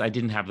this, I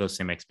didn't have those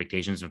same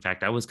expectations. In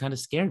fact, I was kind of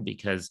scared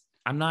because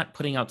I'm not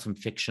putting out some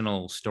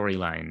fictional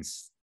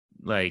storylines.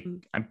 Like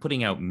I'm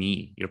putting out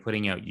me, you're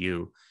putting out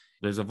you.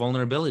 There's a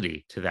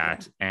vulnerability to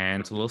that. Yeah.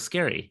 And it's a little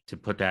scary to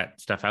put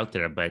that stuff out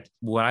there. But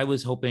what I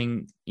was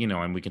hoping,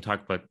 and we can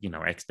talk about,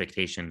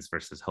 expectations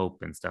versus hope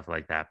and stuff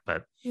like that.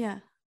 But yeah,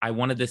 I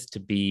wanted this to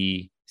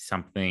be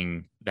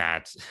something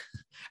that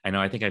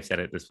I think I've said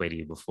it this way to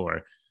you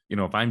before.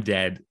 If I'm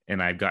dead and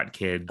I've got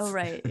kids, oh,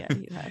 right. Yeah,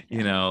 you have,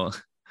 yeah.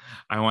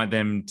 I want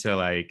them to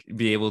like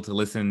be able to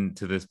listen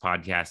to this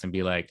podcast and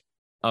be like,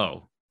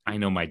 oh, I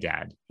know my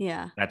dad.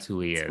 Yeah. That's who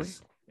he is.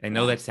 Weird. I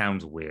know that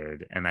sounds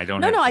weird, and I don't.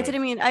 No, I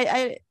didn't mean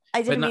I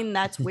didn't mean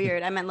that's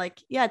weird. I meant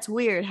like, yeah, it's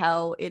weird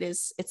how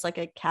it's like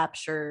a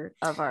capture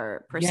of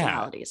our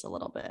personalities a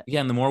little bit. Yeah,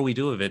 and the more we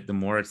do of it, the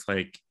more it's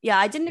like. Yeah,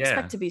 I didn't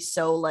expect to be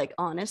so like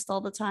honest all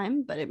the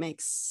time, but it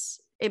makes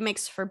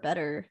for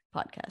better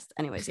podcast.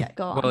 Anyways, yeah,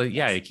 go on. Well,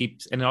 yeah, it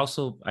keeps, and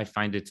also I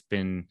find it's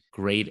been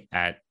great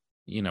at.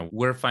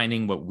 We're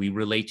finding what we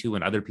relate to,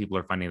 and other people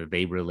are finding that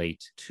they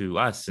relate to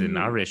us and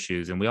our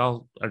issues. And we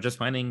all are just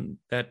finding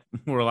that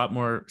we're a lot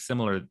more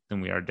similar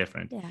than we are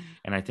different. Yeah.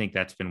 And I think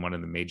that's been one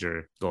of the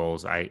major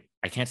goals. I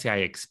can't say I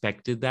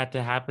expected that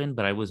to happen,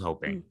 but I was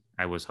hoping.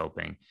 Cool.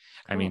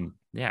 I mean,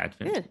 yeah, it's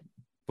been good.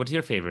 What's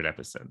your favorite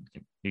episode?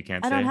 You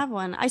can't say? I don't have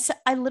one.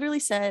 I literally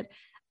said,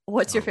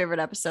 what's your favorite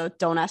episode?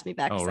 Don't ask me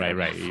back. Oh,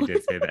 right. You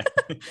did say that.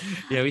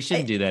 Yeah, we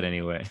shouldn't do that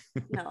anyway.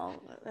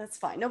 No, that's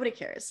fine. Nobody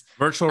cares.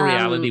 Virtual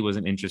reality was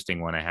an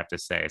interesting one, I have to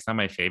say. It's not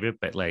my favorite,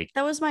 but like.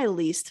 That was my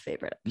least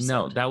favorite episode.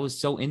 No, that was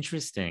so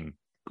interesting.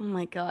 Oh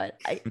my God.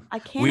 I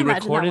can't we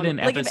imagine recorded that an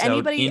like, episode if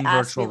anybody in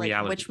asked virtual me, like,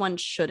 reality. which one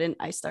shouldn't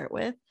I start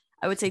with?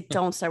 I would say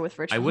don't start with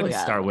virtual reality.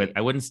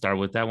 I wouldn't start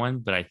with that one,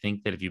 but I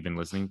think that if you've been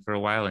listening for a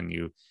while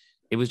and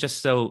it was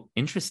just so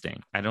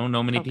interesting. I don't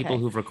know many people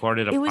who've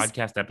recorded a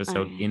podcast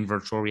episode in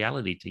virtual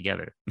reality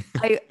together.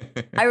 I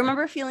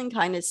remember feeling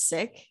kind of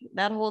sick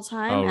that whole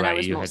time. Oh, and right. I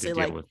was you mostly had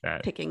to deal like with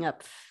that. Picking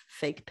up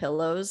fake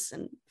pillows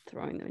and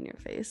throwing them in your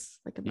face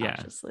like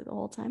obnoxiously the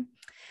whole time.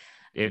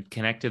 It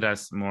connected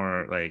us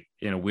more like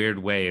in a weird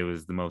way. It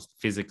was the most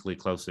physically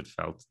close it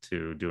felt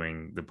to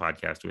doing the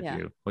podcast with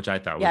you, which I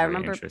thought was very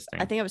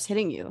interesting. I think I was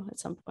hitting you at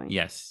some point.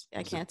 Yes.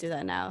 I can't do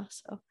that now.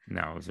 So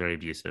no, it was very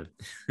abusive.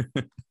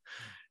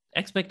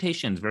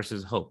 Expectations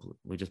versus hope.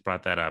 We just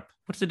brought that up.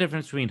 What's the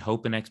difference between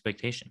hope and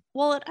expectation?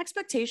 Well, an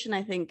expectation,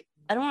 I think,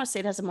 I don't want to say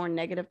it has a more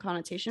negative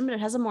connotation, but it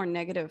has a more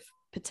negative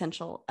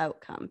potential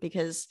outcome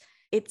because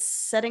it's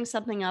setting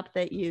something up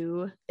that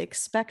you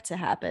expect to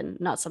happen,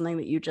 not something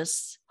that you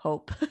just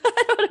hope.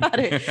 I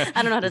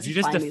don't know how to Did you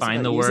just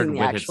define the word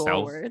with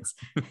itself? Words.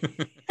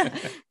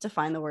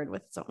 Define the word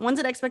with itself. One's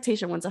an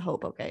expectation, one's a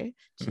hope. Okay.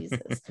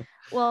 Jesus.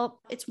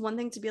 Well, it's one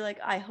thing to be like,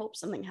 I hope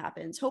something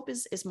happens. Hope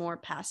is more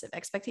passive.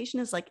 Expectation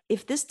is like,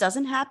 if this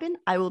doesn't happen,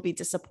 I will be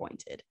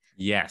disappointed.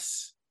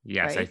 Yes.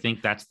 Right? I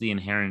think that's the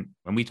inherent.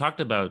 When we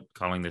talked about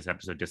calling this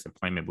episode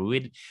disappointment, but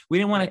we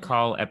didn't want to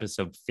call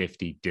episode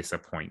 50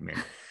 disappointment.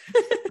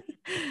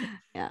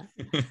 Yeah.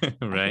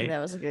 Right. That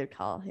was a good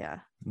call. Yeah.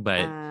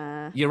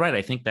 But you're right.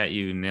 I think that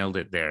you nailed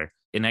it there.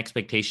 An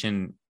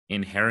expectation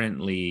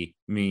inherently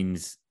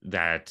means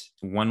that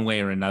one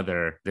way or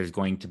another, there's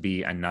going to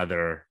be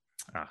another.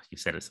 Oh, you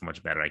said it so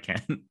much better. I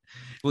can't.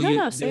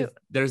 Well,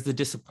 there's the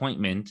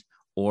disappointment,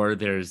 or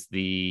there's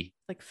the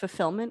like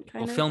fulfillment,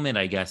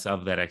 I guess,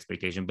 of that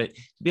expectation. But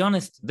to be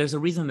honest, there's a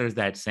reason there's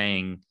that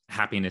saying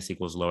happiness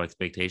equals low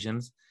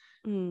expectations,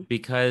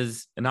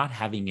 because not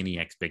having any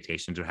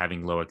expectations or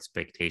having low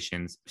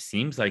expectations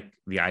seems like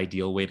the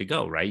ideal way to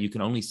go, right? You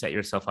can only set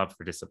yourself up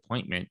for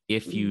disappointment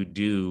if you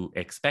do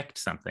expect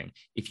something.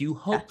 If you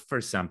hope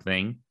for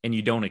something and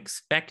you don't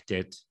expect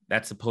it,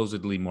 that's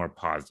supposedly more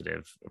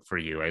positive for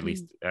you, at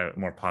least a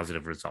more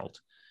positive result.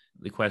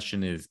 The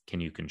question is, can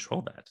you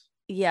control that?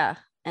 Yeah.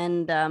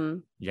 And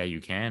yeah, you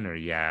can, or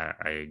yeah,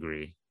 I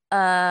agree.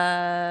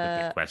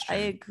 I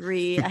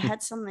agree. I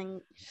had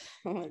something.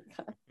 Oh my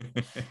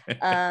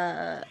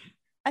God.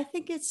 I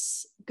think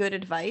it's good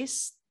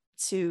advice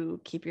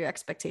to keep your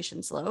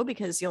expectations low,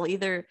 because you'll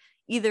either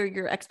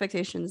your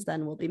expectations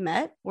then will be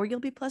met, or you'll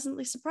be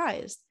pleasantly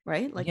surprised,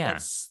 right? Like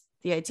that's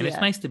the idea. And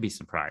it's nice to be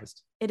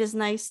surprised. It is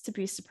nice to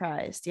be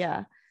surprised.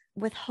 Yeah.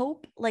 With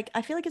hope, like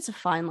I feel like it's a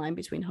fine line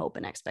between hope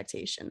and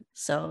expectation.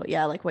 So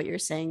yeah, like what you're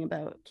saying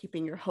about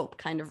keeping your hope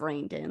kind of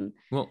reined in,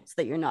 so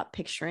that you're not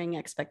picturing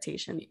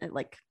expectation.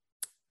 Like,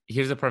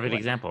 here's a perfect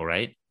example,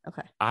 right?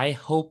 Okay. I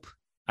hope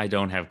I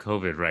don't have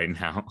COVID right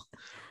now,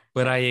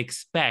 but I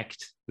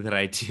expect that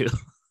I do.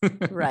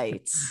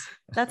 Right.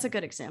 That's a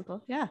good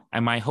example. Yeah.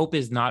 And my hope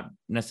is not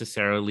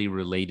necessarily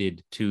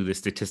related to the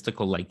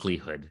statistical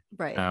likelihood.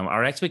 Right.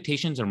 Our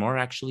expectations are more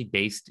actually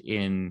based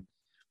in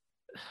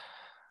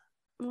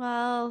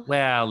Well,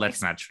 Well,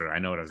 that's not true. I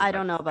know what I was I about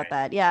don't know to about say.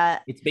 that. Yeah.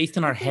 It's based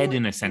in our head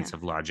in a sense Yeah.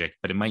 of logic,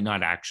 but it might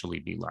not actually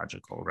be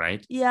logical,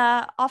 right?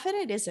 Yeah, often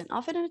it isn't.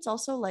 Often it's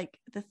also like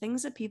the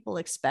things that people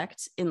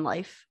expect in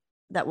life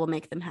that will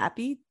make them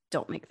happy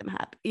don't make them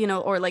happy,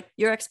 or like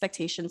your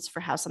expectations for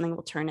how something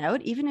will turn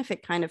out, even if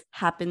it kind of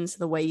happens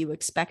the way you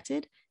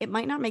expected, it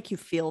might not make you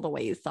feel the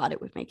way you thought it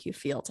would make you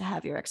feel to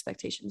have your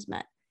expectations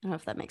met. I don't know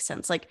if that makes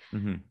sense. Like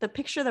Mm-hmm. the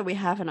picture that we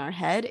have in our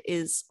head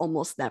is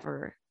almost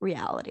never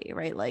reality,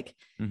 right? Like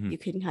Mm-hmm. you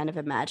can kind of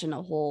imagine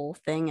a whole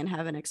thing and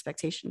have an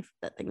expectation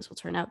that things will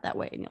turn out that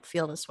way and you'll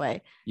feel this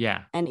way.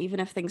 Yeah. And even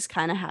if things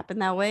kind of happen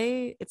that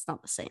way, it's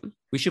not the same.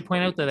 We should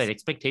point Or out that even,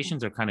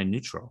 expectations are kind of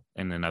neutral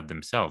in and of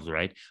themselves,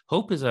 right?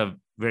 Hope is a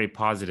very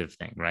positive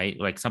thing, right?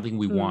 Like something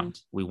we want.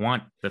 We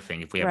want the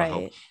thing if we have a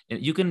hope. right.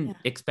 And you can Yeah,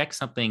 expect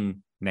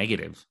something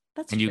negative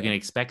that's and you true. can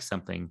expect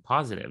something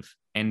positive,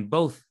 and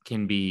both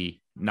can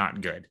be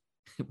not good.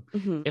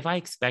 Mhm. If I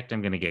expect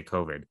I'm going to get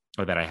COVID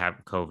or that I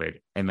have COVID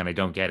and then I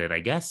don't get it, I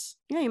guess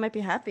Yeah, you might be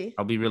happy.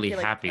 I'll be You really feel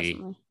like happy.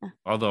 presently. Yeah.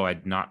 Although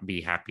I'd not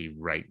be happy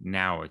right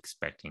now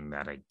expecting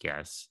that, I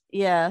guess.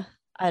 Yeah,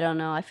 I don't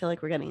know. I feel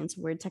like we're getting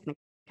into weird I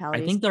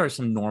technicalities. think there are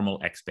some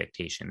normal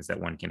expectations that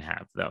one can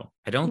have, though.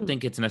 I don't Hmm.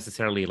 think it's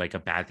necessarily like a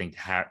bad thing to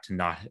have to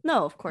not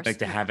No, of course. like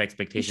to No. have You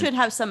expectations. should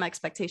have some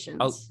expectations.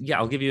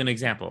 I'll give you an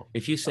example.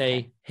 If you say,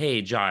 Okay.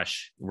 "Hey,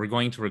 Josh, we're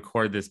going to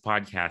record this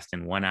podcast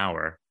in 1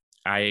 hour,"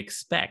 I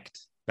expect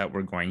that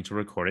we're going to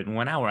record it in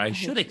 1 hour. I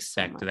should hate you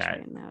expect so much that.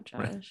 right now,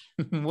 Josh.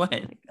 What?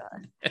 Oh my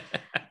god.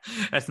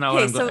 That's not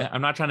what Okay, I'm going. so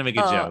I'm not trying to make a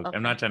joke.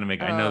 I'm not okay. trying to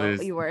make. I know Oh,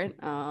 there's. you weren't.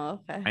 Oh,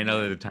 okay. I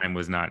know that Right. the time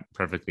was not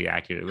perfectly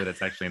accurate, but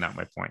it's actually not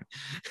my point.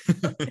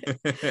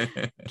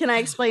 Can I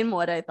explain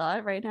what I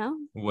thought right now?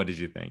 What did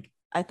you think?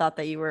 I thought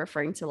that you were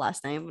referring to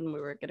last night when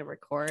we were going to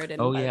record.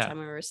 And Oh by the yeah. time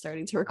we were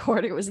starting to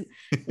record, it was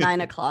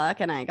 9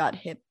 o'clock and I got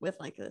hit with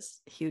like this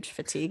huge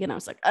fatigue. And I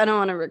was like, I don't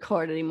want to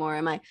record anymore.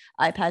 And my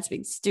iPad's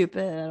being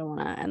stupid. I don't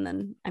want to. And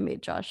then I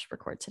made Josh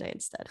record today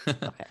instead.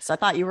 Okay. So I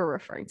thought you were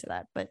referring to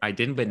that, but I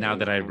didn't, but now clearly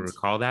that I you weren't.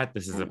 recall that,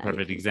 this is a And now you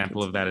perfect can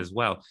example of that continue. as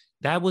well.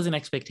 That was an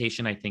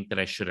expectation I think that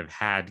I should have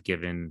had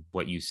given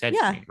what you said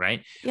Yeah. to me, right?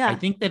 I Yeah.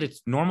 think that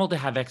it's normal to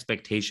have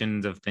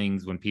expectations of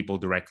things when people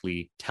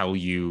directly tell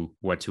you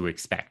what to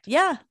expect.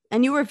 Yeah.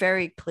 And you were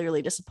very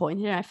clearly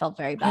disappointed. And I felt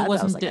very bad. I but I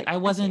was wasn't. like, I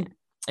wasn't.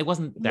 It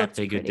wasn't that looked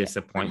big a pretty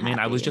disappointment.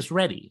 I was unhappy. just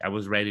ready. I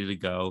was ready to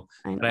go.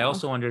 I But I know.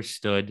 also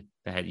understood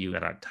that you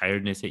had a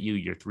tiredness at you.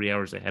 You're 3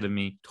 hours ahead of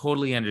me.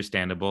 Totally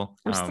understandable.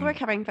 I'm still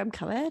recovering from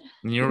COVID.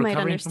 And You you're might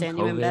recovering from understand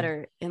even COVID.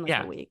 better in like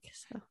Yeah. a week.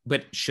 So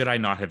But should I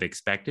not have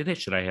expected it?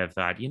 Should I have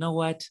thought, you know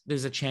what?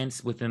 There's a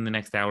chance within the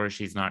next hour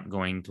she's not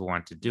going to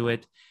want to do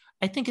it.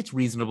 I think it's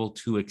reasonable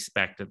to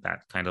expect at that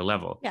kind of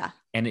level. yeah.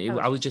 And I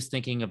would I was just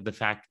thinking of the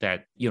fact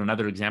that,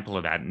 another example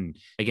of that. And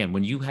again,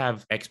 when you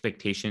have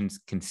expectations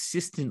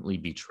consistently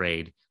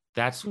betrayed,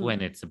 that's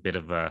when it's a bit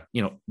of a,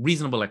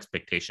 reasonable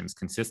expectations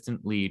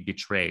consistently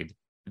betrayed,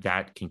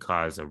 that can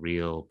cause a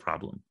real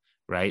problem.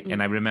 Right.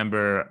 And I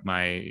remember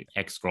my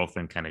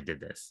ex-girlfriend kind of did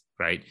this,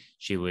 right?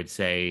 She would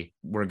say,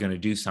 we're going to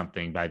do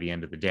something by the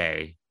end of the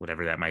day,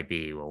 whatever that might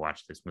be. We'll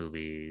watch this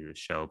movie, the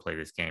show, play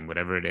this game,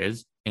 whatever it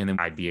is. And then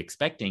I'd be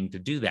expecting to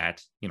do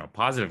that,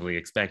 positively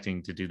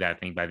expecting to do that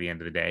thing by the end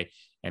of the day.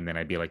 And then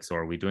I'd be like, so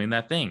are we doing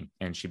that thing?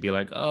 And she'd be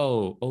like,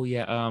 oh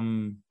yeah.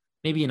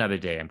 Maybe another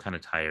day. I'm kind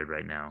of tired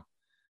right now,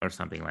 or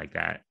something like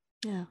that.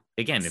 Yeah.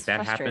 Again, if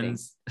that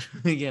happens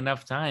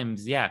enough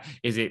times, yeah.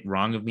 Is it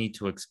wrong of me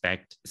to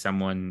expect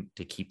someone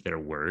to keep their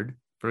word,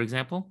 for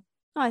example?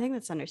 No, I think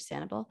that's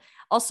understandable.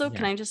 Also,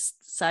 can I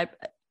just side,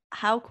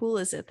 how cool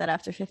is it that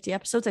after 50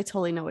 episodes, I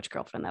totally know which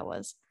girlfriend that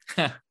was?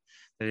 There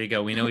you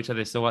go. We know each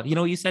other so well.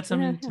 You said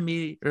something to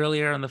me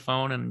earlier on the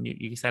phone, and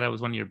you said I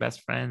was one of your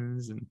best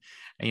friends, and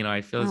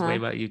I feel this way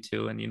about you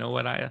too. And you know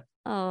what? I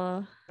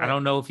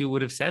don't know if you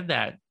would have said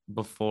that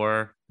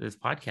before this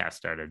podcast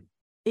started.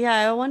 Yeah,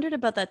 I wondered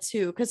about that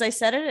too, because I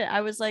said it.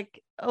 I was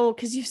like, oh,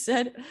 because you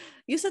said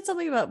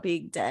something about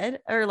being dead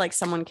or like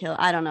someone killed.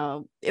 I don't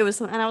know. It was,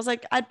 and I was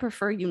like, I'd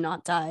prefer you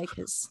not die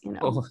because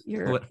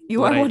you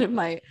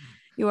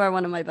are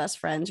one of my best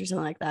friends or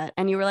something like that.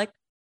 And you were like,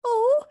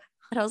 oh,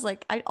 and I was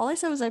like, all I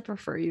said was I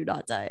prefer you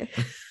not die.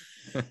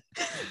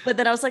 But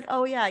then I was like,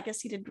 oh yeah, I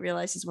guess he didn't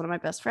realize he's one of my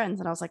best friends.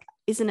 And I was like,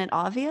 isn't it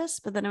obvious?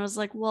 But then I was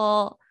like,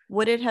 well,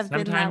 would it have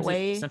been that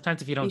way?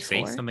 Sometimes if you don't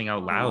say something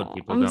out loud,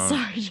 people I'm don't.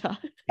 Sorry,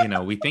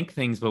 John. We think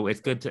things, but it's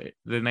good to.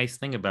 The nice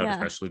thing about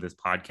especially this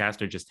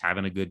podcast or just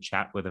having a good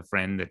chat with a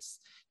friend that's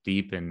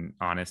deep and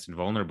honest and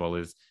vulnerable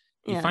is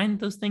you find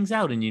those things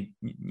out, and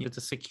it's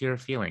a secure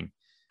feeling.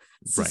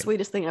 It's the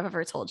sweetest thing I've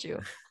ever told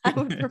you. I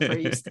would prefer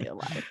you stay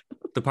alive.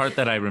 The part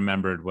that I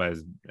remembered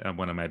was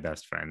one of my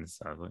best friends.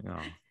 So I was like,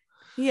 oh.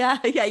 Yeah.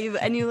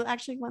 You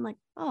actually went like,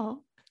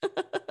 oh.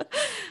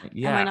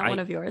 Yeah. Am I not one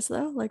of yours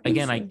though? Like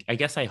again, I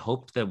guess I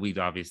hoped that we'd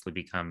obviously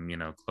become,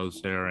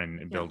 closer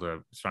and build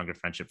a stronger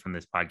friendship from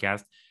this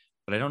podcast.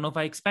 but I don't know if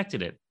I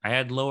expected it. I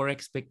had lower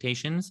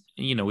expectations.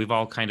 You know, we've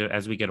all kind of,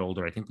 as we get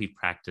older, I think we've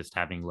practiced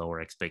having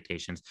lower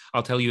expectations.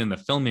 I'll tell you, in the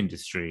film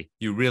industry,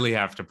 you really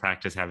have to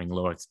practice having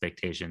low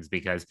expectations,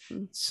 because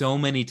so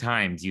many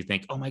times you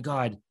think, oh my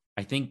God,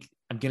 I think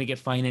I'm going to get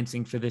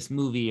financing for this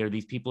movie, or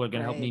these people are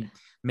going to help me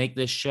make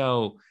this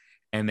show.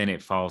 And then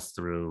it falls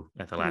through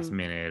at the last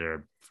minute,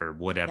 or for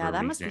whatever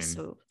reason. Must be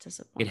so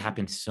disappointing. It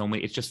happens so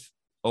many, it's just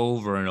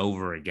over and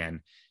over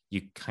again.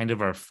 You kind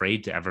of are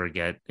afraid to ever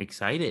get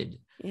excited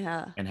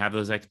and have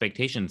those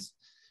expectations.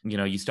 You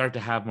know, you start to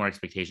have more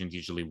expectations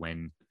usually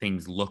when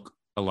things look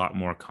a lot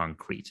more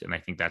concrete. And I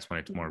think that's when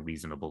it's more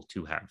reasonable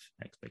to have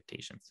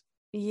expectations.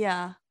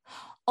 Yeah.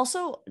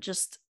 Also,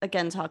 just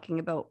again, talking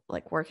about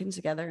like working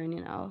together and,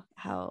 you know,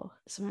 how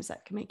sometimes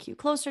that can make you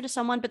closer to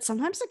someone, but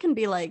sometimes it can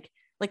be like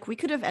we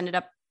could have ended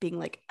up being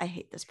like, I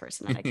hate this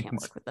person and I can't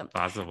work with them.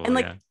 Possible. And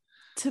like,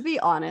 to be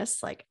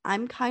honest, like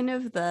I'm kind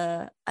of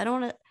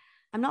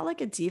I'm not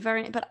like a diva or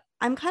anything, but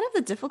I'm kind of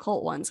the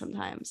difficult one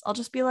sometimes. I'll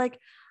just be like,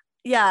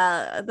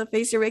 yeah, the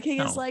face you're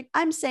making is like,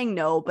 I'm saying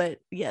no, but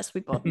yes,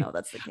 we both know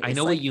that's the case. I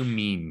know like, what you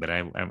mean, but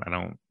I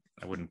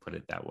wouldn't put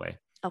it that way.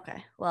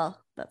 Okay,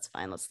 well, that's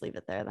fine. Let's leave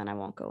it there. Then I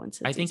won't go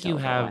into I think you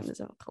have the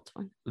difficult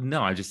one.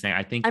 No, I'm just saying,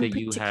 I think that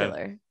you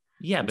have.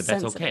 Yeah, but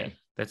that's okay.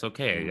 That's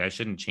okay. I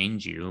shouldn't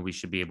change you. We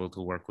should be able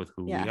to work with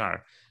who we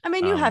are. I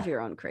mean, you have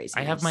your own crazy.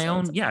 I have my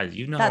own. Yeah,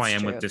 you know how I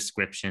am with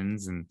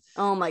descriptions and.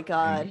 Oh my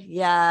God!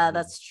 Yeah,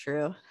 that's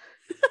true.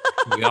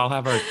 We all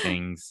have our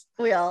things.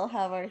 We all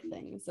have our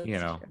things. You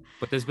know,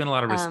 but there's been a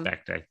lot of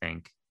respect, I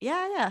think.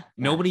 Yeah.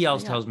 Nobody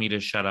else tells me to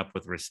shut up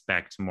with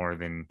respect more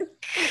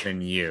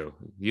than you.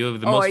 You have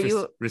the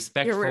most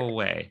respectful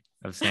way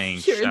of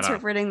saying you're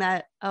interpreting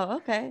that. Oh,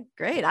 okay,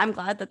 great. I'm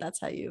glad that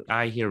that's how you.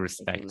 I hear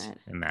respect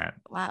in that.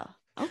 Wow.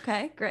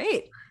 Okay,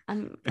 great.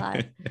 I'm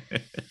glad.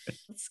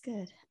 That's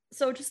good.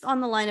 So just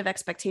on the line of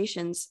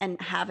expectations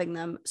and having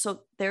them.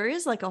 So there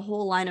is like a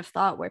whole line of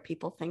thought where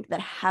people think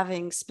that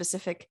having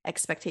specific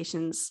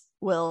expectations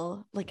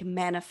will like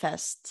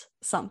manifest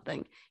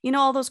something. You know,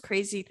 all those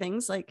crazy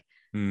things like,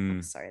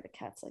 oh, sorry, the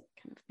cat's like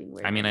kind of being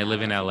weird. I mean, I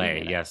live in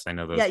LA. Yes, I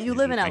know those. Yeah, you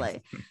live in LA.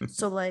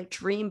 So like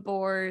dream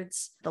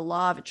boards, the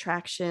law of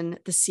attraction,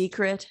 The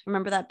Secret.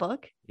 Remember that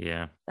book?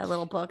 Yeah. That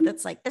little book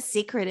that's like, the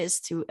secret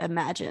is to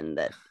imagine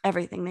that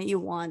everything that you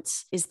want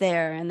is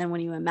there. And then when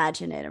you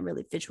imagine it and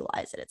really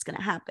visualize it, it's going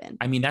to happen.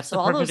 I mean, that's so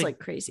all those like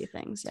crazy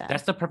things. Yeah.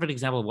 That's the perfect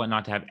example of what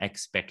not to have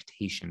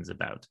expectations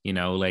about, you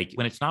know, like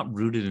when it's not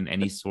rooted in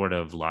any sort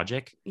of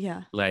logic.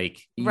 Yeah.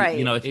 Like,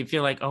 you know, if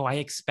you're like, oh, I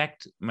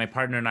expect my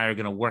partner and I are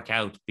going to work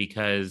out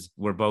because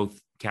we're both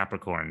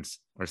Capricorns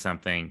or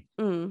something.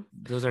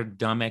 Those are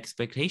dumb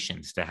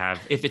expectations to have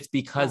if it's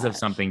because of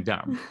something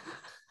dumb.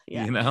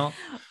 You know?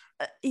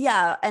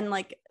 Yeah. And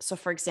like, so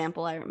for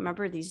example, I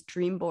remember these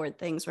dream board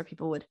things where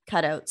people would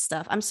cut out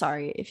stuff. I'm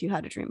sorry if you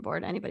had a dream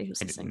board, anybody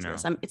who's listening to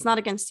this, it's not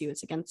against you.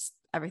 It's against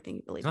everything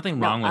you believe. There's nothing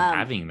wrong with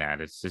having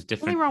that. It's just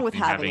different. Nothing wrong with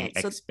having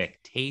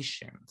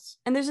expectations.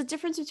 And there's a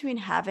difference between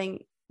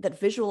having that,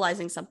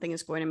 visualizing something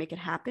is going to make it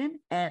happen,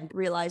 and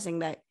realizing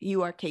that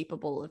you are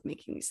capable of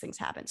making these things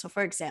happen. So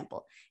for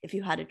example, if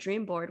you had a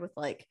dream board with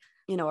like,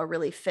 you know, a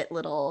really fit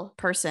little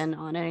person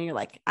on it, and you're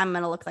like, I'm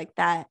going to look like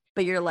that.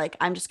 But you're like,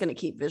 I'm just going to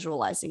keep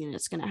visualizing and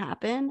it's going to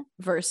happen,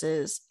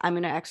 versus I'm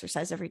going to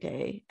exercise every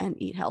day and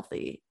eat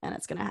healthy and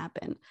it's going to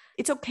happen.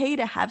 It's okay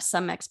to have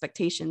some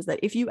expectations that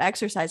if you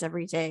exercise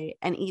every day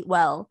and eat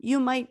well, you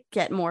might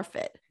get more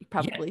fit. You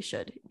probably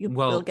should. You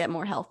will get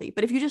more healthy.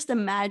 But if you just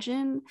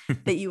imagine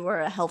that you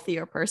are a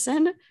healthier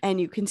person and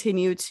you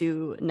continue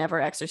to never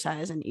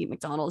exercise and eat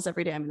McDonald's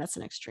every day, I mean, that's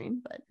an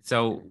extreme. But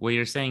so what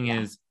you're saying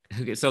is,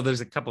 okay, so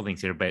there's a couple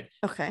things here, but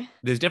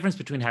there's difference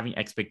between having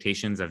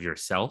expectations of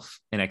yourself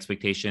and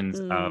expectations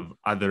of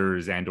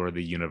others and or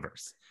the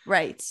universe.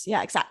 Right.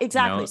 Yeah, exactly.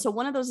 You know, so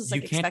one of those is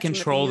like, you can't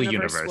control the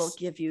universe. Will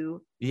give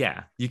you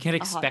you can't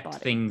expect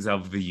things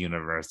of the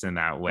universe in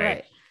that way.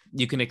 Right.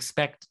 You can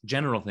expect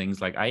general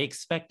things like, I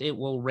expect it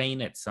will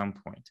rain at some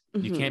point.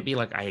 You can't be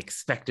like, I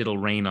expect it'll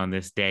rain on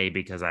this day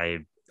because I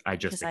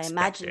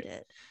imagined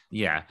it.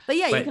 Yeah. But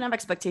you can have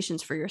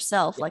expectations for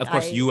yourself. Like, of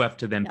course, you have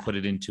to then put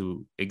it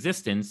into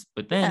existence.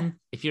 But then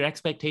if your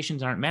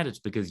expectations aren't met, it's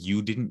because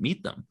you didn't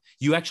meet them.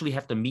 You actually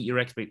have to meet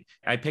your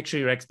I picture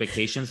your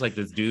expectations like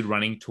this dude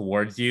running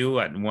towards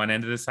you at one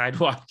end of the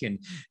sidewalk and,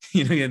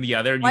 you know, in the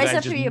other. Why does that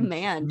have to be a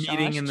man,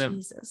 meeting in the,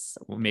 Jesus.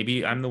 Well,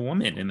 maybe I'm the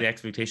woman and the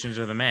expectations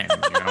are the man,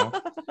 you know?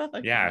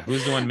 Yeah.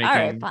 Who's the one making? All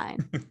right,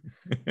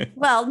 fine.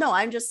 Well, no,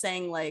 I'm just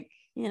saying, like,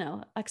 you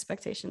know,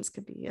 expectations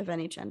could be of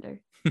any gender.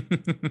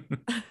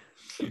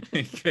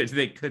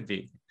 They could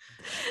be.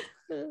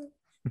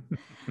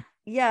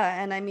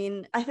 Yeah. And I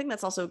mean, I think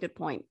that's also a good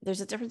point. There's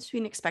a difference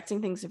between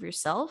expecting things of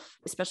yourself,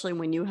 especially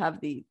when you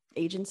have the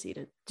agency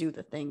to do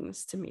the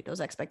things to meet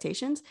those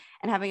expectations,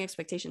 and having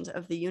expectations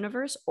of the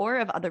universe or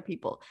of other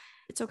people.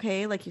 It's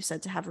okay, like you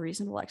said, to have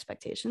reasonable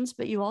expectations,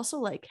 but you also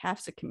like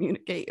have to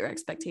communicate your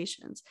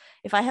expectations.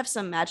 If I have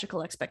some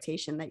magical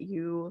expectation that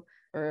you,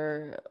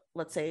 or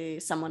let's say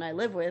someone I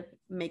live with,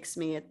 makes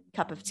me a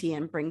cup of tea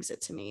and brings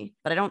it to me,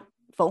 but I don't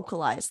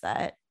vocalize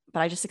that,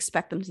 but I just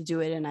expect them to do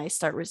it and I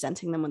start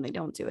resenting them when they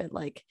don't do it.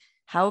 Like,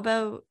 how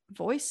about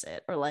voice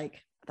it? Or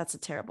like, that's a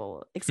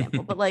terrible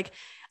example, but like,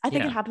 I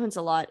think it happens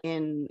a lot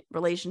in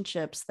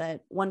relationships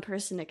that one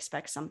person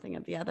expects something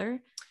of the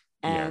other.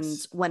 And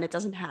Yes. when it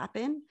doesn't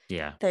happen,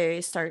 Yeah. they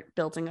start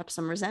building up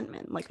some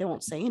resentment. Like they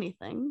won't say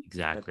anything.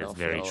 Exactly. They'll It's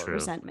very feel true.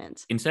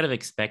 resentment. Instead of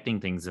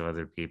expecting things of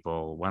other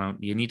people, why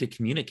don't you need to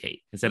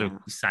communicate instead of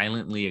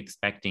silently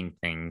expecting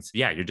things?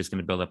 Yeah, you're just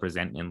going to build up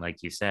resentment,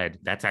 like you said.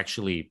 That's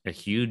actually a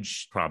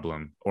huge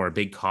problem or a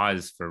big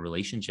cause for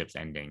relationships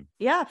ending.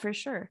 Yeah, for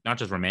sure. Not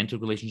just romantic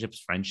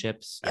relationships,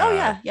 friendships. Oh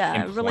yeah,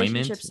 employment.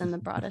 relationships in the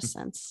broadest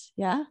sense.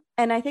 Yeah.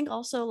 And I think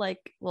also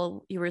like,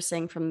 well, you were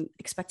saying from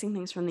expecting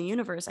things from the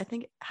universe, I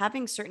think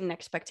having certain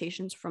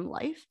expectations from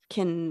life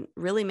can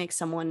really make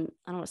someone,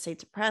 I don't want to say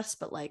depressed,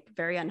 but like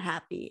very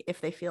unhappy if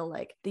they feel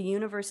like the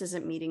universe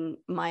isn't meeting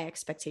my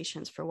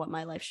expectations for what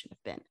my life should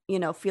have been. You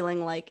know,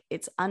 feeling like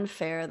it's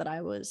unfair that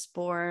I was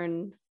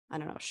born, I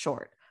don't know,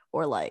 short,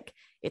 or like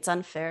it's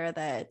unfair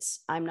that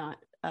I'm not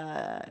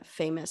a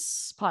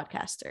famous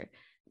podcaster.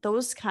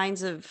 Those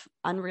kinds of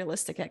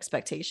unrealistic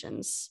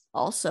expectations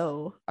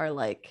also are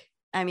like,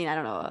 I mean, I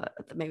don't know,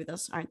 maybe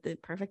those aren't the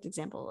perfect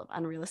example of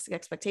unrealistic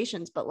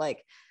expectations, but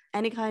like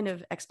any kind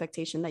of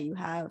expectation that you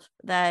have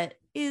that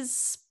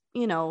is,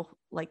 you know,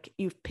 like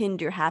you've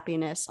pinned your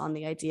happiness on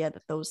the idea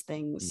that those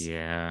things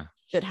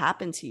should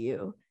happen to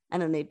you,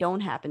 and then they don't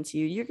happen to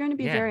you, you're going to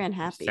be very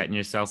unhappy. Setting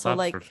yourself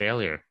up for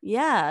failure.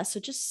 Yeah. So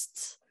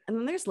just, and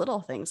then there's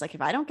little things like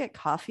if I don't get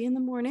coffee in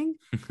the morning,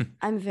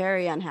 I'm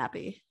very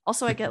unhappy.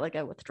 Also, I get like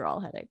a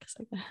withdrawal headache.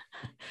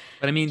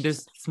 But I mean,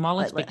 there's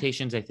small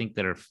expectations, I think,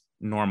 that are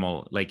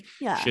normal. Like,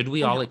 should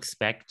we all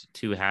expect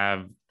to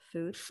have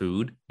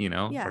food, you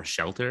know, or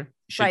shelter?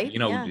 Should, you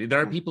know, there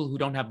are people who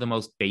don't have the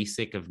most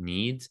basic of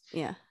needs.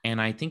 Yeah.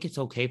 And I think it's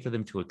okay for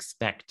them to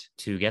expect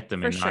to get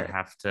them and not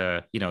have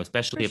to, you know,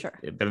 especially if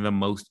they're the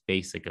most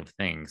basic of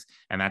things.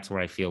 And that's where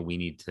I feel we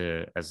need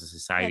to, as a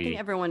society, I think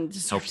everyone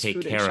help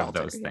take care of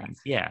those things.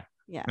 Yeah.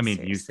 I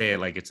mean, you say it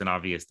like it's an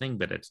obvious thing,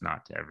 but it's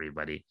not to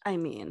everybody. I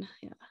mean,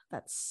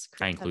 that's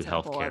I include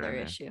healthcare. Other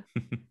issue.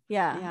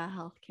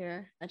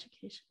 Healthcare,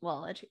 education.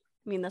 Well, I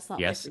mean, that's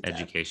not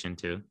education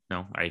too.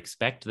 No, I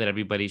expect that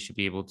everybody should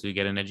be able to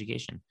get an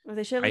education. Well,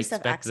 they should at least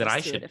have access that I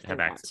should have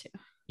access.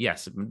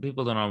 Yes,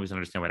 people don't always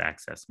understand what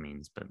access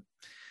means, but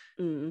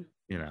you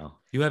know,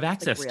 you have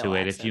access like to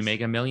it if you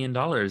make $1 million,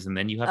 and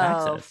then you have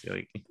access.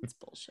 Like, it's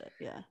bullshit.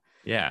 Yeah.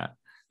 Yeah.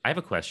 I have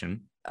a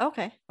question.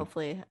 Okay.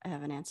 Hopefully I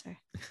have an answer.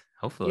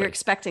 Hopefully. You're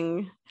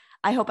expecting,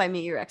 I hope I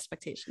meet your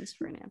expectations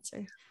for an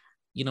answer.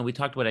 You know, we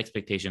talked about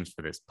expectations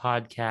for this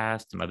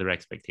podcast and other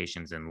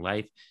expectations in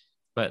life,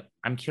 but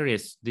I'm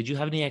curious, did you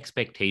have any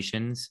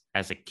expectations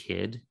as a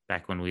kid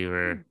back when we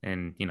were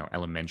in, you know,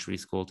 elementary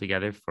school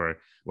together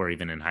or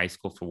even in high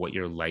school for what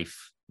your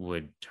life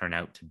would turn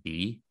out to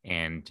be,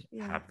 and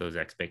have those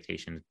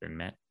expectations been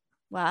met?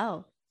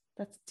 Wow.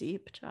 That's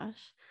deep,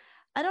 Josh.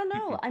 I don't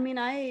know. I mean,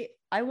 I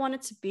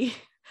wanted to be,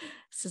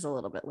 this is a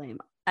little bit lame.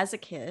 As a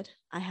kid,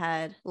 I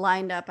had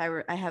lined up,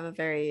 I have a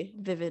very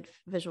vivid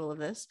visual of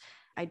this.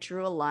 I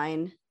drew a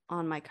line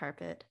on my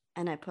carpet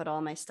and I put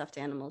all my stuffed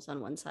animals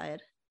on one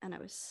side and I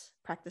was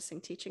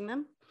practicing teaching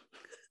them.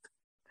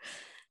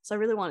 So I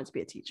really wanted to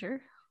be a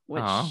teacher,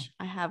 which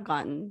I have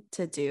gotten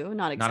to do.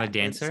 Not exactly a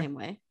dancer? The same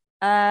way.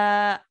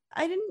 I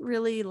didn't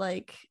really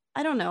like,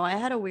 I don't know. I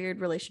had a weird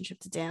relationship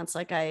to dance.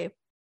 Like I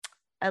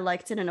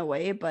liked it in a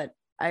way, but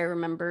I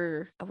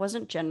remember I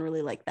wasn't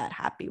generally like that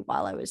happy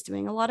while I was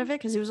doing a lot of it,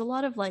 because it was a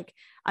lot of like,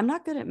 I'm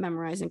not good at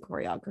memorizing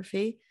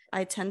choreography.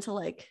 I tend to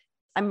like,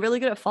 I'm really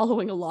good at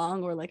following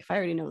along, or like if I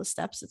already know the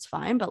steps, it's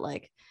fine. But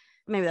like,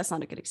 maybe that's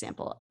not a good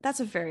example. That's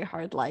a very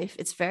hard life.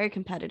 It's very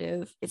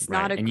competitive. It's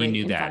not a great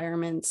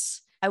environment.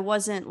 I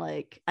wasn't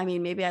like, I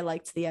mean, maybe I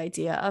liked the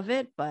idea of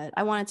it, but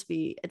I wanted to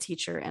be a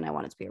teacher and I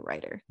wanted to be a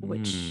writer,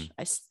 which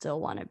I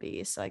still want to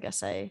be. So I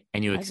guess and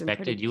you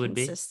expected you would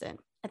be?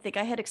 I think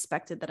I had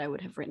expected that I would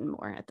have written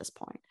more at this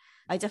point.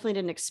 I definitely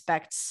didn't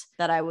expect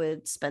that I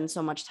would spend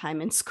so much time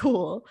in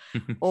school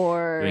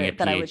or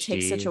that I would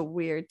take such a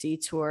weird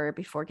detour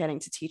before getting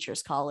to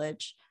teachers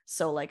college.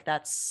 So like,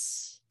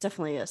 that's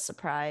definitely a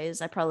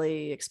surprise. I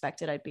probably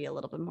expected I'd be a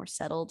little bit more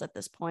settled at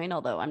this point,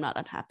 although I'm not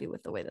unhappy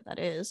with the way that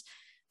is.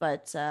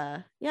 But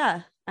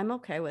yeah, I'm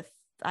okay with,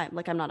 I'm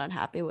not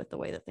unhappy with the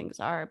way that things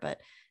are,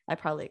 but I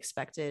probably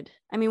expected,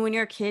 I mean, when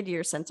you're a kid,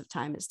 your sense of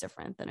time is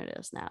different than it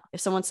is now. If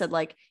someone said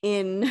like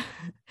in,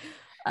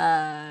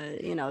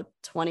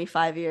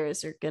 25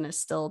 years, you're going to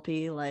still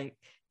be like,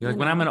 you're like,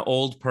 when I'm an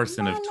old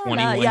person of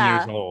 21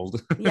 years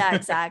old. Yeah,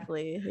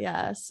 exactly.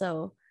 Yeah.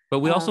 So, but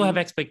we also have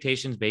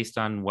expectations based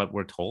on what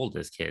we're told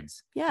as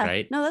kids. Yeah.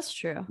 Right. No, that's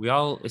true. We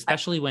all,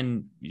 especially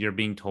when you're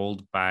being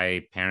told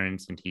by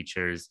parents and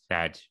teachers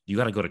that you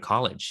got to go to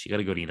college, you got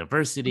to go to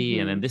university,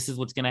 and then this is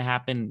what's going to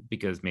happen,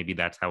 because maybe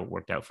that's how it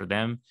worked out for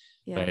them.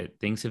 Yeah. But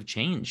things have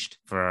changed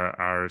for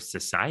our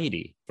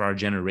society, for our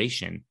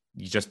generation.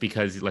 Just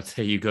because, let's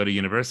say, you go to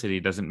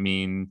university doesn't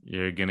mean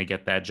you're going to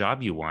get that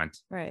job you want.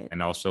 Right.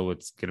 And also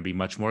it's going to be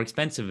much more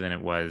expensive than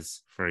it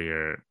was for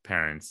your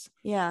parents.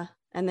 Yeah.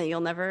 And then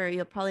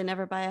you'll probably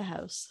never buy a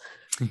house.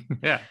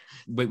 Yeah.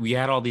 But we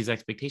had all these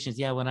expectations.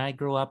 Yeah. When I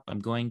grow up, I'm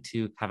going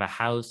to have a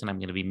house and I'm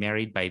going to be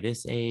married by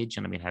this age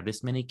and I'm going to have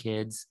this many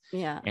kids.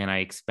 Yeah. And I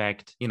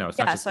expect, it's not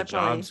just So the I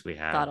probably jobs we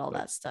have, thought all but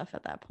that stuff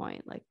at that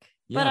point. Like,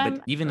 but yeah,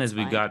 but even that's as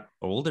we fine. got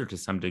older to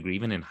some degree,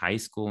 even in high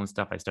school and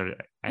stuff, I Yeah.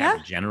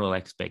 had a general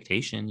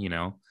expectation,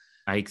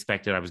 I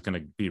expected I was going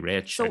to be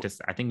rich. So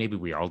I think maybe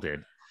we all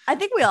did. I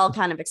think we all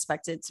kind of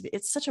expect it to be.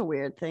 It's such a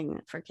weird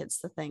thing for kids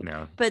to think.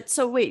 But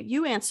so wait,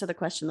 you answer the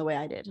question the way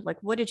I did. Like,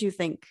 what did you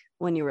think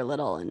when you were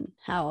little, and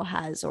how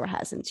has or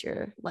hasn't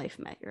your life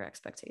met your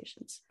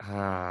expectations?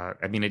 I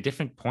mean, at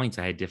different points,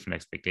 I had different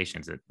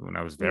expectations. When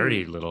I was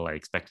very little, I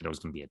expected I was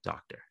going to be a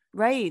doctor.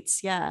 Right.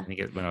 Yeah. I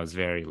think when I was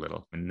very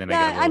little, and then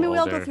we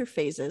all go through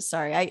phases.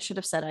 Sorry, I should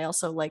have said. I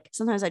also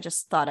sometimes I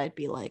just thought I'd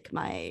be like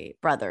my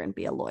brother and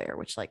be a lawyer,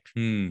 which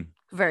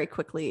very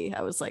quickly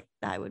I was like,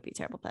 I would be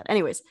terrible at that.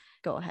 Anyways,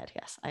 go ahead.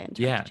 Yes, I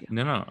interrupted you.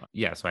 No.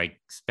 Yeah, so I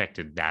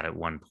expected that at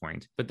one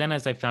point. But then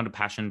as I found a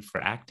passion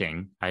for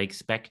acting, I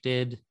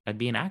expected I'd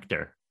be an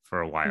actor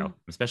for a while,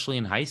 especially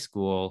in high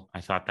school.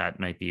 I thought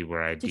that might be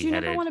where I'd be headed. Did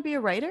you never want to be a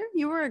writer?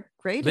 You were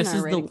great in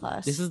our writing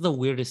class. This is the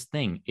weirdest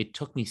thing. It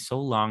took me so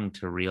long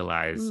to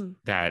realize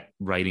that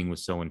writing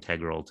was so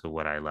integral to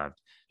what I loved.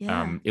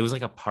 Yeah. It was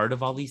like a part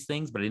of all these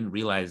things, but I didn't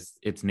realize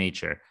its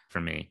nature for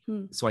me.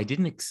 So I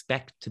didn't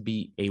expect to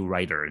be a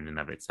writer in and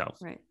of itself.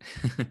 Right.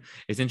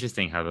 It's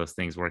interesting how those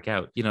things work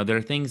out. There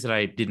are things that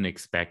I didn't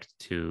expect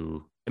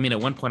to. I mean,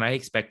 at one point I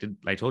expected,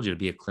 I told you, to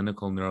be a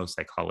clinical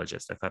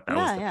neuropsychologist. I thought that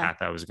was the path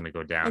I was going to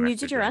go down. And you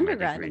did your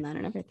undergrad in that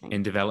and everything.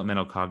 In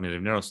developmental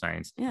cognitive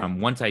neuroscience. Yeah.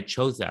 Once I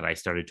chose that, I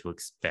started to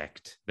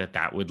expect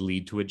that would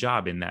lead to a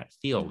job in that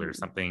field or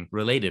something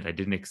related. I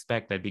didn't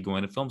expect I'd be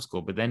going to film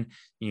school, but then,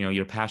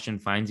 your passion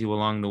finds you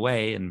along the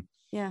way and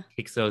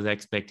kicks those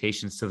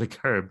expectations to the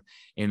curb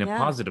in a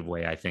positive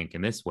way, I think,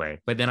 in this way.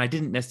 But then I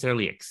didn't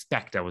necessarily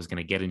expect I was going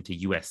to get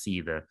into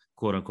USC, the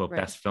quote unquote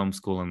best film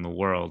school in the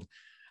world.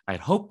 I'd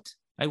hoped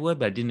I would,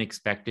 but I didn't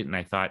expect it. And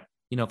I thought,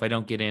 if I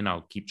don't get in,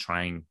 I'll keep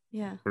trying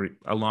for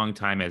a long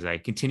time as I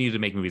continue to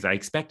make movies. I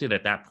expected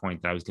at that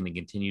point that I was going to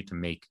continue to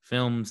make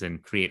films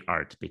and create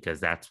art because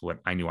that's what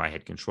I knew I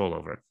had control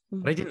over.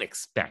 But I didn't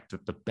expect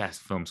that the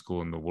best film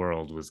school in the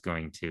world was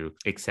going to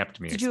accept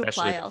me. Did you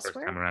apply elsewhere?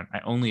 First time around. I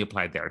only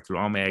applied there, threw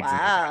all my eggs in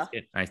that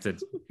basket. I said,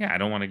 I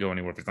don't want to go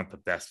anywhere if it's not the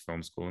best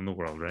film school in the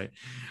world, right?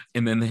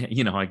 And then,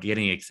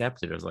 getting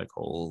accepted, I was like,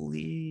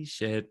 holy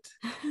shit.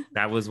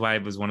 That was why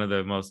it was one of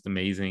the most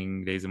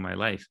amazing days of my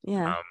life.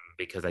 Yeah.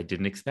 Because I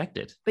didn't expect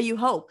it. But you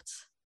hoped.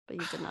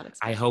 But you did not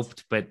expect I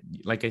hoped, but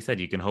like I said,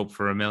 you can hope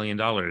for $1 million,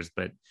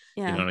 but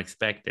you don't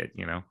expect it,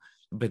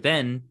 But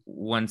then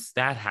once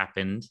that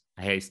happened,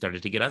 I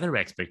started to get other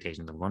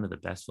expectations of one of the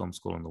best film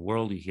school in the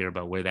world. You hear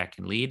about where that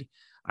can lead.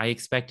 I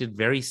expected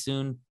very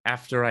soon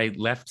after I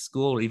left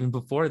school, or even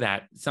before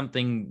that,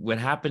 something would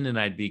happen and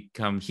I'd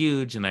become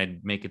huge and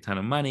I'd make a ton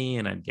of money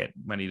and I'd get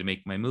money to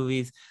make my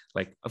movies.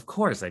 Like, of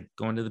course, I'd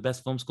go into the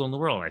best film school in the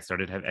world. I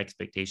started to have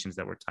expectations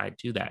that were tied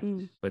to that,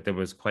 but there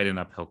was quite an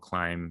uphill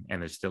climb,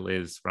 and there still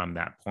is from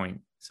that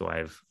point. So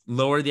I've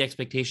lowered the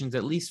expectations,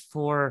 at least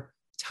for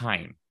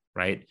time.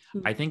 Right.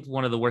 I think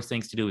one of the worst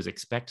things to do is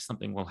expect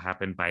something will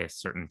happen by a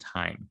certain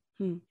time.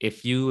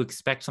 If you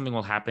expect something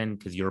will happen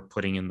because you're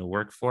putting in the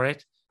work for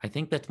it, I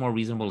think that's more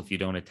reasonable if you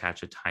don't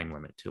attach a time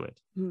limit to it.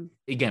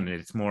 Again,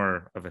 it's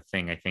more of a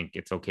thing. I think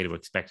it's okay to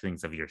expect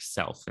things of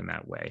yourself in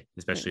that way,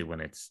 especially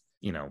when it's,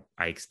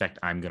 I expect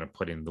I'm going to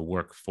put in the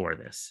work for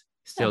this.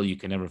 Still, you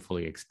can never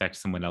fully expect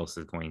someone else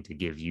is going to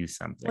give you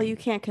something. Well, you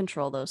can't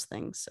control those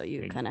things. So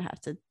you kind of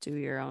have to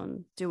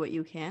do what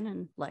you can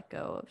and let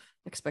go of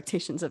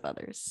expectations of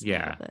others.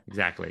 Yeah,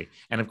 exactly.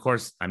 And of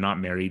course, I'm not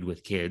married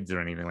with kids or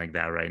anything like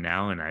that right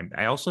now. And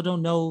I also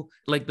don't know,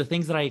 like the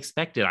things that I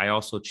expected, I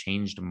also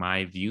changed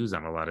my views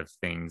on a lot of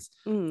things.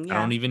 I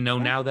don't even know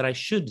now that I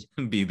should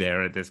be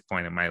there at this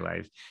point in my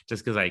life,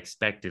 just because I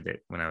expected it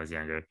when I was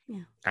younger.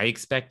 Yeah. I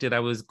expected I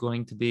was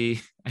going to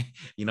be,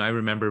 I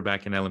remember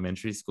back in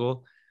elementary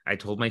school, I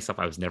told myself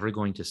I was never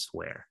going to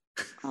swear.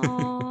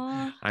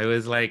 I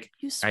was like,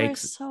 you swear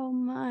so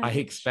much. I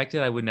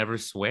expected I would never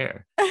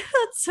swear.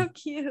 That's so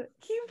cute.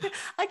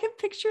 I can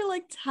picture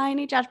like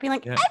tiny Josh being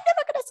like, I'm never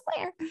gonna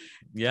swear.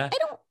 Yeah.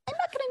 I'm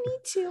not gonna need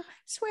to.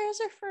 Swears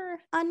are for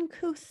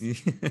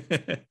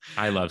uncouth.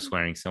 I love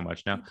swearing so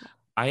much now.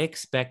 I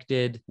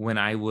expected when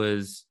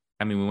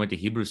we went to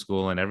Hebrew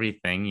school and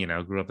everything,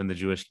 grew up in the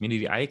Jewish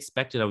community. I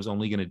expected I was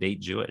only going to date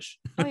Jewish.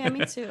 Oh yeah,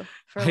 me too.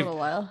 For a little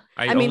while.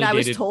 I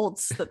was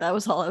told that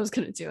was all I was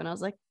going to do. And I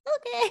was like,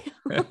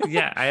 okay.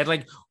 Yeah. I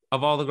had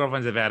of all the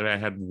girlfriends I've had, I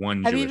had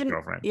one Jewish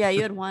girlfriend. Yeah,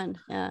 you had one.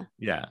 Yeah.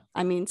 Yeah.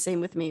 I mean, same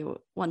with me,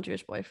 one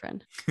Jewish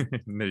boyfriend.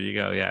 There you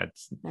go. Yeah.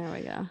 There we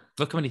go.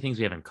 Look how many things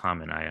we have in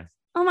common, Aya.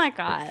 Oh my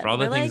God. For all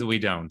the things that we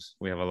don't,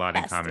 we have a lot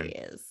in common.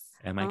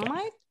 Oh my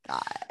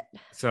God.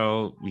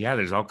 So yeah,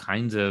 there's all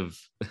kinds of,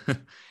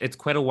 it's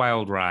quite a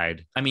wild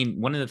ride. I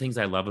mean, one of the things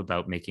I love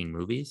about making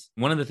movies,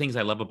 one of the things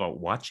I love about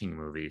watching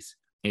movies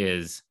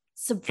is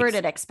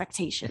subverted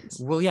expectations.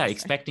 Well, yeah,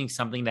 expecting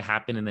something to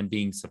happen and then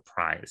being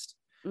surprised.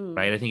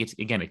 right? I think it's,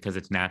 again, because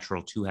it's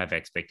natural to have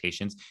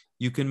expectations.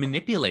 You can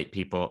manipulate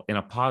people in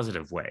a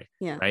positive way,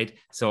 Yeah. right?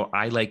 So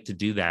I like to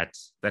do that.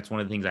 That's one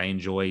of the things I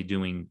enjoy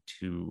doing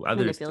to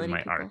others through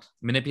my art.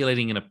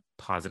 Manipulating in a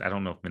positive, I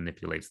don't know if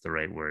manipulate's the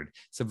right word.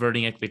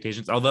 Subverting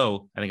expectations.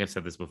 Although I think I've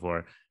said this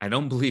before, I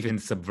don't believe in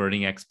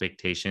subverting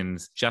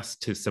expectations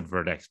just to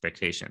subvert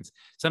expectations.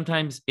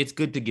 Sometimes it's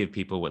good to give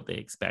people what they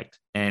expect.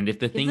 And if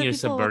the thing you're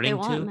subverting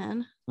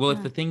to,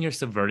 if the thing you're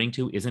subverting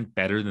to isn't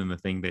better than the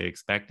thing they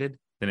expected,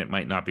 then it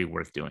might not be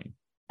worth doing.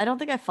 I don't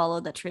think I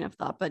followed that train of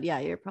thought, but yeah,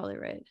 you're probably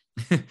right.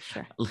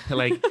 Sure.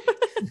 Like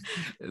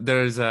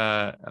there's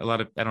a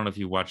lot of, I don't know if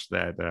you watched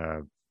that.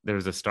 There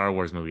was a Star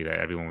Wars movie that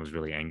everyone was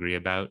really angry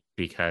about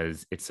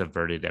because it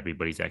subverted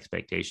everybody's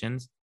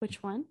expectations.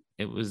 Which one?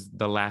 It was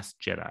The Last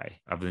Jedi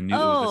of the new. It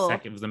was the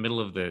second. It was the middle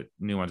of the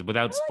new ones,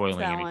 without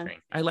spoiling anything.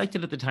 I liked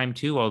it at the time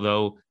too,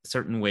 although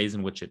certain ways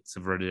in which it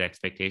subverted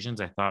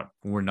expectations I thought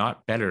were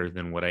not better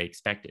than what I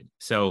expected.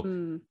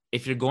 So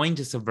if you're going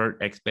to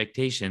subvert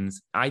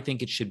expectations, I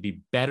think it should be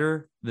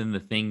better than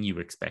the thing you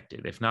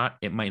expected. If not,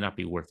 it might not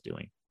be worth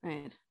doing.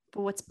 Right.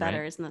 But what's better?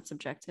 Right? Isn't that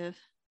subjective?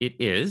 It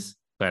is.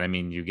 But I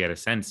mean, you get a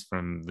sense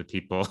from the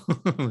people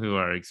who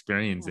are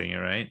experiencing it,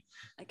 right?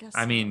 I guess.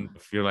 I mean,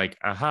 if you're like,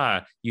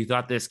 aha, you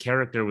thought this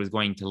character was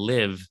going to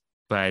live,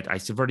 but I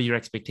subverted your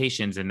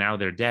expectations and now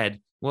they're dead.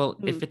 Well,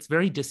 if it's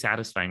very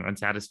dissatisfying or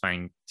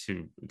unsatisfying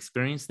to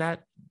experience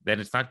that, then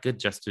it's not good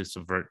just to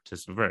subvert.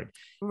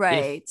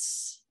 Right.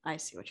 I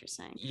see what you're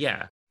saying.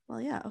 Yeah. Well,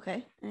 yeah.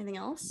 Okay. Anything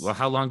else? Well,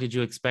 how long did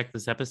you expect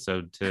this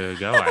episode to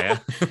go, Aya?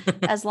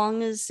 As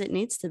long as it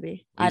needs to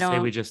be. I say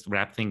we just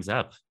wrap things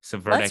up.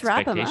 Subvert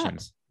expectations. Wrap them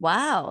up.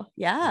 Wow.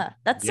 Yeah.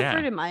 That's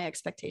subverted my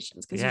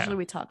expectations because usually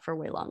we talk for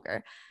way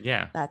longer.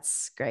 Yeah.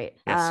 That's great.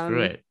 Yeah,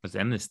 screw it. Let's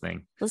end this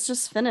thing. Let's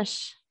just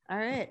finish. All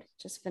right.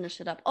 Just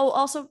finish it up. Oh,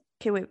 also,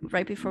 okay, wait,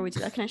 right before we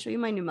do that, can I show you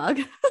my new mug?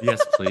 Yes,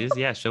 please.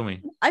 Yeah, show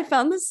me. I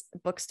found this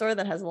bookstore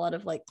that has a lot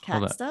of like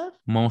cat stuff.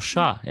 Mon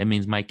chat. It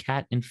means my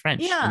cat in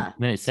French. Yeah. And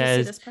then it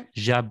says,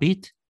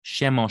 j'habite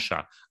chez mon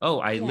chat. Oh,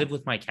 I live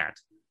with my cat.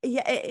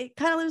 Yeah, it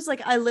kind of lives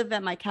like I live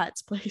at my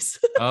cat's place.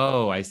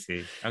 Oh, I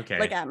see. Okay.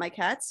 Like at my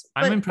cat's.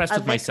 I'm impressed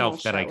with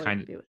myself that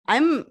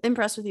I'm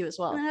impressed with you as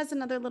well. And it has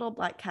another little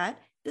black cat.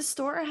 This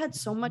store had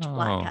so much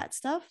black cat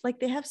stuff. Like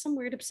they have some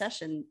weird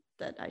obsession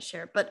that I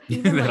share, but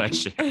even that like, I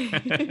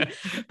share.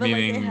 But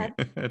meaning like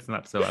it's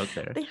not so out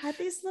there. They had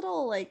these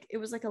little, like, it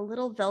was like a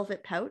little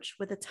velvet pouch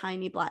with a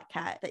tiny black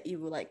cat that you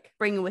like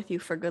bring with you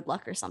for good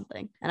luck or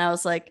something. And I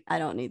was like, I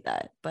don't need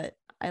that, but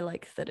I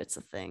like that it's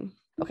a thing.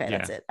 Okay,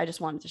 that's it. I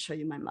just wanted to show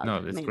you my mug.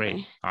 No, that's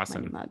great.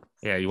 Awesome. Mug.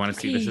 Yeah, you want to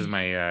see? This is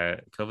my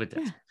COVID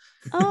test.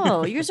 Yeah.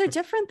 Oh, yours are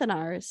different than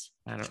ours.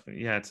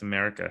 Yeah, it's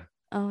America.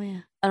 Oh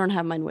yeah, I don't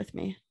have mine with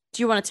me.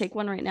 Do you want to take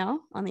one right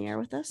now on the air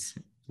with us?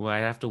 Well, I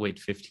have to wait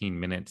 15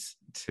 minutes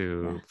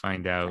to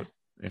find out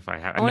if I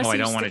have. No, I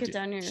don't want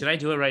to. Should I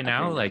do it right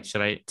now? Like,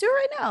 should I do it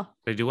right now?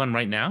 Should I do one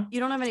right now? You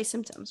don't have any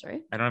symptoms,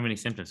 right? I don't have any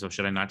symptoms, so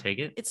should I not take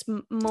it? It's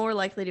more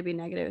likely to be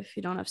negative if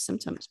you don't have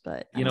symptoms.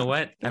 But you know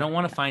what? I don't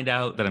want to find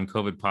out that I'm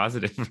COVID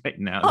positive right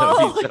now.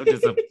 That would be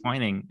so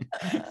disappointing.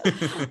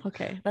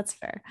 Okay, that's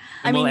fair.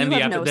 Then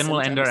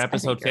we'll end our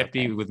episode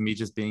 50 with me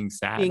just being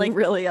sad, like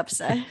really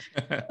upset.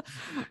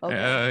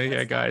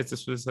 Yeah, guys,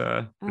 this was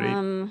great.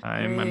 I'm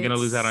gonna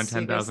lose out on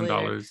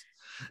 $10,000.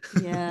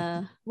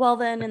 Yeah. Well,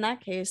 then in that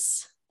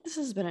case, this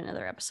has been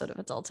another episode of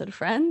Adulthood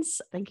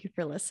Friends. Thank you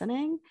for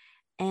listening.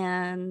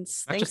 And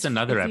not just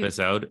another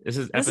episode. This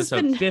is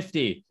episode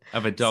 50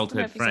 of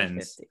Adulthood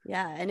Friends. 50.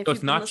 Yeah. And so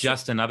it's not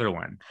just another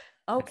one.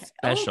 Okay. It's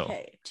special.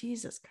 Okay.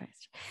 Jesus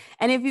Christ.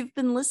 And if you've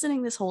been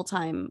listening this whole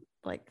time,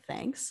 like,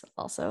 thanks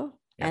also.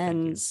 Yeah,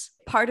 and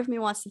part of me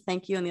wants to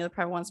thank you, and the other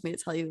part wants me to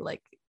tell you,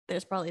 like,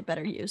 there's probably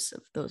better use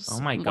of those. Oh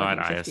my God,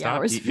 Aya,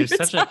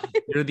 stop.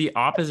 You're the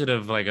opposite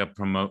of like a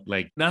promote.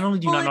 Like, not only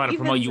do you not know how to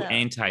promote, you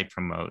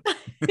anti-promote.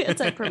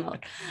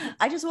 Anti-promote.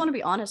 I just want to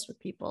be honest with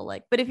people.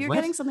 Like, but if you're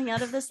getting something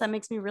out of this, that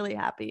makes me really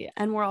happy.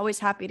 And we're always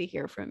happy to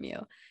hear from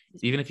you.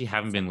 Even if you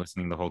haven't been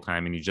listening the whole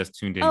time and you just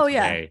tuned in today.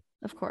 Yeah.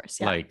 Of course.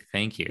 Yeah. Like,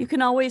 thank you. You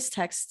can always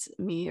text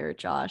me or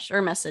Josh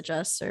or message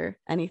us or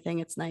anything.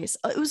 It's nice.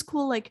 It was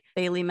cool. Like,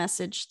 Bailey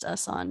messaged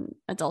us on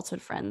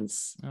Adulthood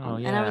Friends. Oh,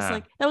 yeah. And I was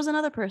like, that was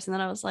another person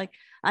that I was like,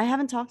 I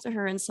haven't talked to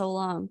her in so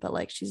long, but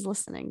like, she's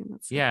listening. And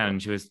that's so cool.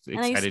 And she was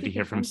excited to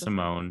hear from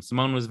Simone.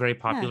 Simone was a very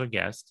popular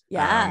guest.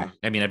 Yeah.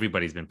 I mean,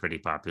 everybody's been pretty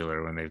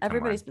popular when they've come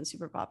Everybody's on. Been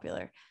super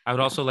popular. I would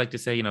also like to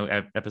say,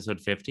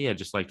 episode 50, I'd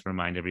just like to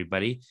remind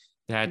everybody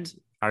that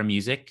our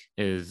music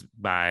is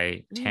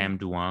by Tam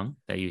Duong,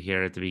 that you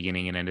hear at the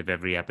beginning and end of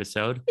every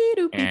episode.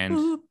 And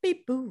you're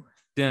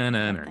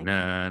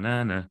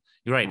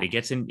right. It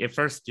gets in at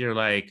first. You're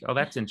like, oh,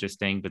 that's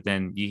interesting. But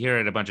then you hear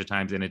it a bunch of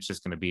times and it's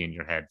just going to be in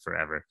your head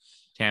forever.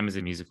 Tam is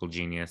a musical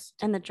genius.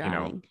 And the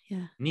drawing.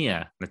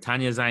 Nia,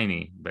 Natanya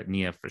Zaini, but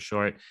Nia for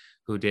short,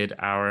 who did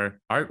our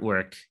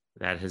artwork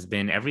that has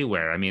been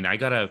everywhere. I mean, I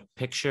got a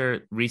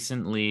picture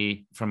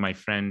recently from our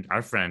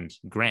friend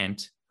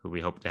Grant, who we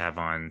hope to have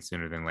on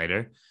sooner than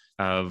later,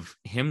 of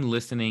him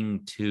listening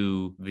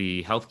to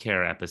the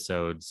healthcare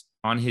episodes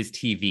on his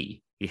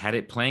TV. He had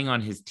it playing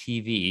on his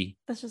TV.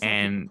 That's just how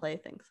and people play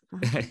things.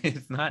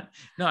 it's not,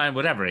 no, and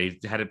whatever. He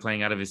had it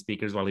playing out of his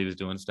speakers while he was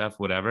doing stuff,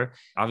 whatever.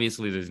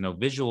 Obviously, there's no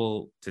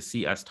visual to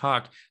see us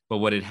talk, but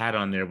what it had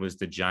on there was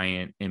the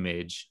giant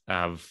image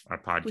of our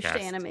podcast. We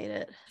should animate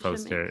it.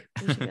 Poster.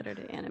 We should get her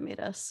to animate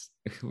us.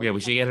 Yeah, we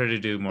should get her to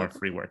do more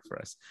free work for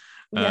us.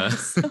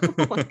 Yes.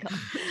 Oh my God.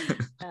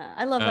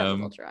 I love that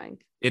little drawing.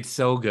 It's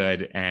so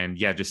good. And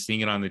yeah, just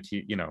seeing it on the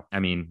TV, I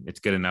mean, it's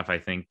good enough, I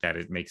think, that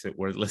it makes it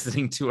worth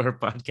listening to our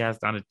podcast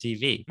on a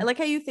TV. I like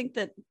how you think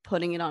that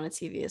putting it on a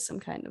TV is some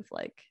kind of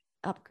like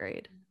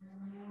upgrade.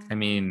 I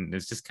mean,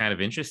 it's just kind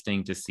of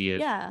interesting to see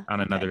it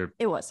on another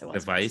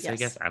device, yes. I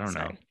guess. I don't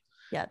know.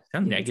 Yeah. How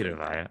negative,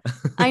 Aya.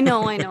 I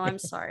know. I'm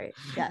sorry.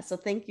 Yeah. So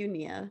thank you,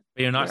 Nia.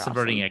 But you're not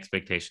subverting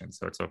expectations,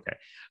 so it's okay.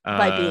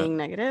 By being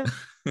negative.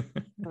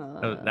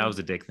 That was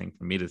a dick thing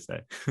for me to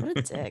say. What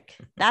a dick.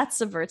 That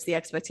subverts the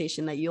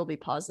expectation that you'll be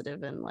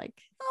positive and like,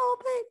 oh,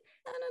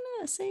 but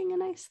no, saying a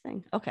nice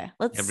thing. Okay.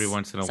 Let's every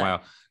once in a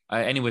while.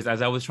 Anyways,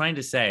 as I was trying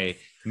to say,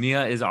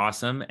 Nia is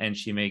awesome and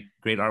she made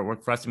great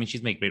artwork for us. I mean,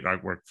 she's made great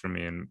artwork for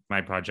me and my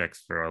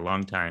projects for a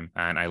long time.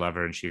 And I love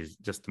her and she's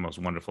just the most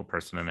wonderful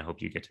person. And I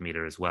hope you get to meet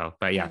her as well.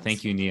 But yeah,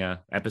 thank you,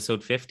 Nia.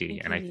 Episode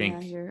 50. I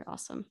think you're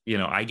awesome.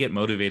 I get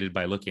motivated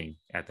by looking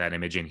at that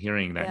image and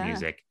hearing that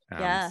music.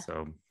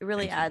 So it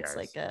really adds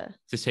like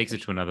just takes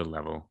it to another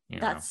level.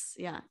 It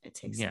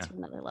takes it to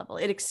another level.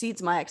 It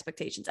exceeds my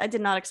expectations. I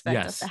did not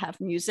expect us to have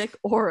music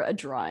or a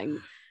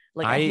drawing,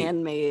 like a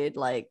handmade,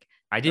 like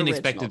I didn't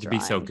expect it to be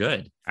so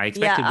good. I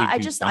expected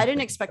I didn't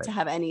expect to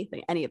have any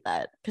of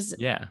that because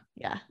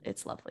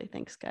it's lovely.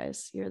 Thanks,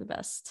 guys. You're the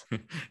best.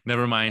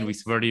 Never mind. We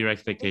subverted your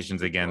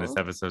expectations again. This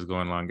episode's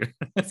going longer.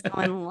 It's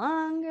going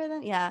longer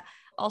than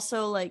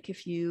Also, like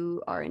if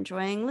you are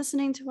enjoying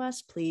listening to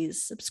us,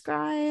 please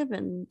subscribe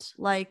and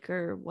like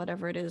or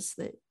whatever it is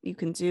that you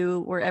can do.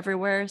 We're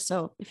everywhere.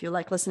 So if you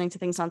like listening to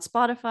things on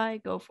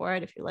Spotify, go for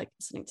it. If you like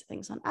listening to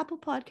things on Apple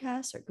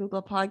Podcasts or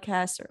Google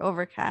Podcasts or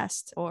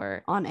Overcast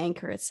or on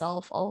Anchor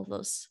itself, all of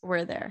those,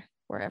 we're there.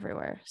 We're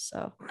everywhere.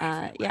 So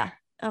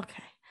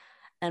okay.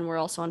 And we're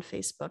also on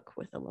Facebook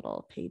with a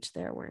little page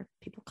there where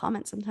people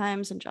comment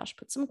sometimes and Josh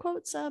puts some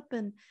quotes up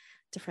and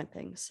different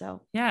things.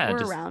 So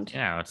we're around.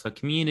 Yeah, it's a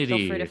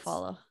community. Feel free to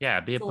follow.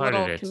 Yeah, be a part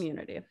of it.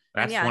 Community.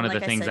 That's one of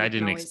the things I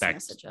didn't expect.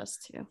 Message us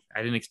too.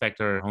 I didn't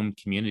expect our home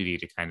community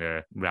to kind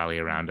of rally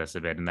around us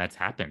a bit, and that's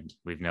happened.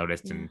 We've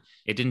noticed, and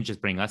it didn't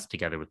just bring us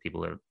together with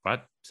people; it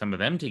brought some of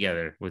them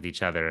together with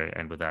each other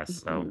and with us.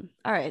 So,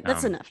 all right,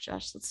 that's enough,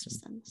 Josh. Let's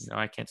just end this. No,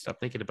 I can't stop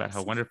thinking about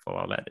how wonderful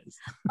all that is.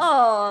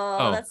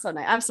 Oh, that's so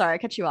nice. I'm sorry, I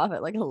cut you off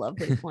at like a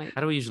lovely point.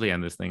 How do we usually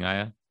end this thing,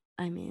 Aya?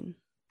 I mean,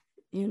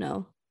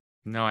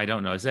 No, I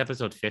don't know. It's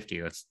episode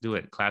 50. Let's do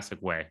it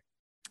classic way.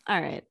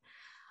 All right.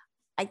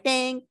 I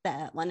think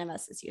that one of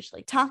us is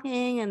usually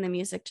talking and the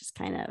music just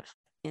kind of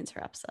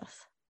interrupts us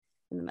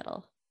in the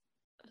middle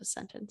of a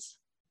sentence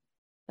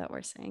that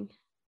we're saying,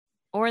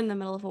 or in the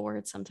middle of a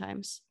word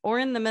sometimes, or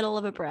in the middle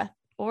of a breath,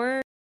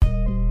 or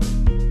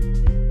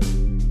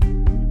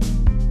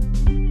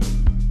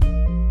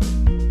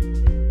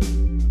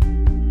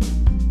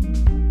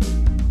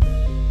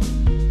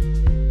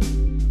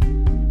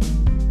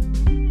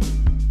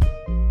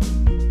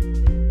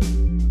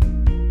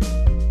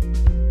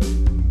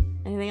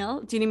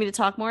do you need me to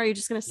talk more? Or are you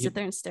just going to sit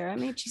there and stare at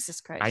me?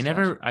 Jesus Christ.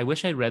 I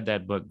wish I read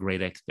that book,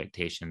 Great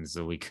Expectations,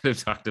 so we could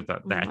have talked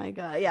about that. Oh my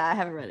God. Yeah, I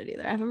haven't read it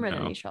either. I haven't read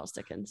any Charles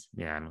Dickens.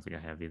 Yeah, I don't think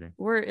I have either.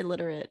 We're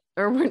illiterate.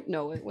 Or what's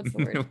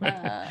the word?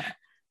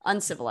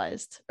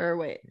 Uncivilized. Or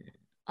wait.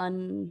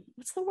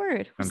 What's the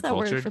word? What's that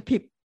word for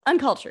people?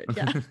 Uncultured.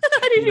 Yeah.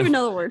 I didn't even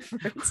know the word for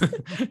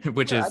it.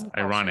 Which is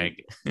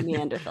ironic.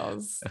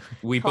 Neanderthals.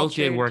 We both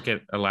did work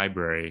at a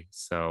library,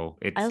 so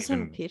it's I also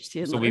have a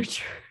PhD in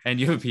literature. And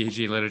you have a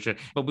PhD in literature,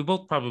 but we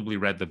both probably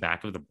read the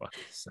back of the book,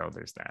 so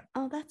there's that.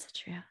 Oh, that's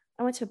true.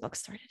 I went to a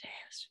bookstore today.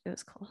 It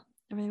was cool.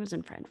 Everything was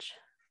in French.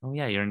 Oh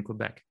yeah, you're in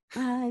Quebec.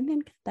 I'm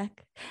in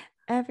Quebec.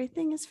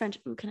 Everything is French.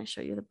 Ooh, can I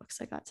show you the books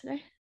I got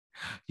today?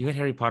 You got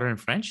Harry Potter in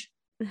French?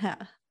 Yeah.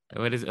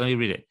 What is? Let me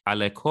read it. À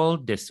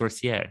l'école des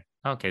sorcières.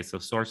 Okay, so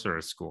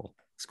sorcerer's school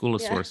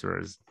of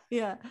sorcerers.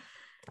 Yeah,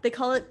 they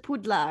call it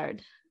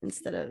Poudlard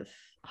instead of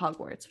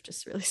Hogwarts, which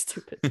is really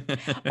stupid.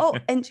 Oh,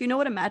 and do you know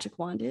what a magic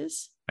wand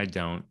is? I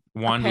don't.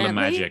 Wand la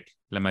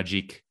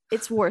magique.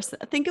 It's worse.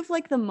 Think of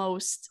like the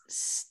most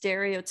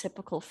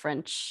stereotypical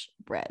French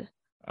bread.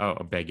 Oh,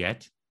 a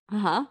baguette.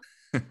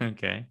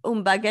 Okay.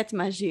 Un baguette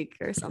magique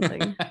or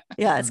something.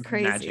 Yeah, it's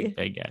crazy. Magic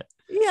baguette.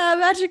 Yeah,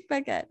 magic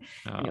baguette.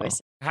 Oh.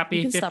 Anyways,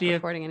 happy 50th. Stop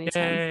recording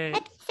anytime.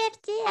 Happy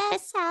 50th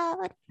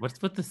episode.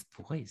 What's with this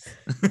voice?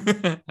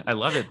 I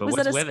love it, but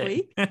what's with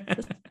squeak?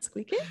 it?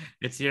 Squeaking?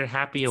 It's your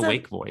happy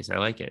awake voice. I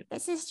like it.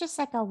 This is just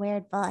like a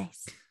weird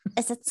voice.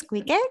 Is it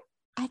squeaking?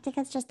 I think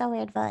it's just a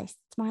weird voice.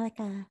 It's more like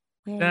a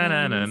weird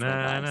voice.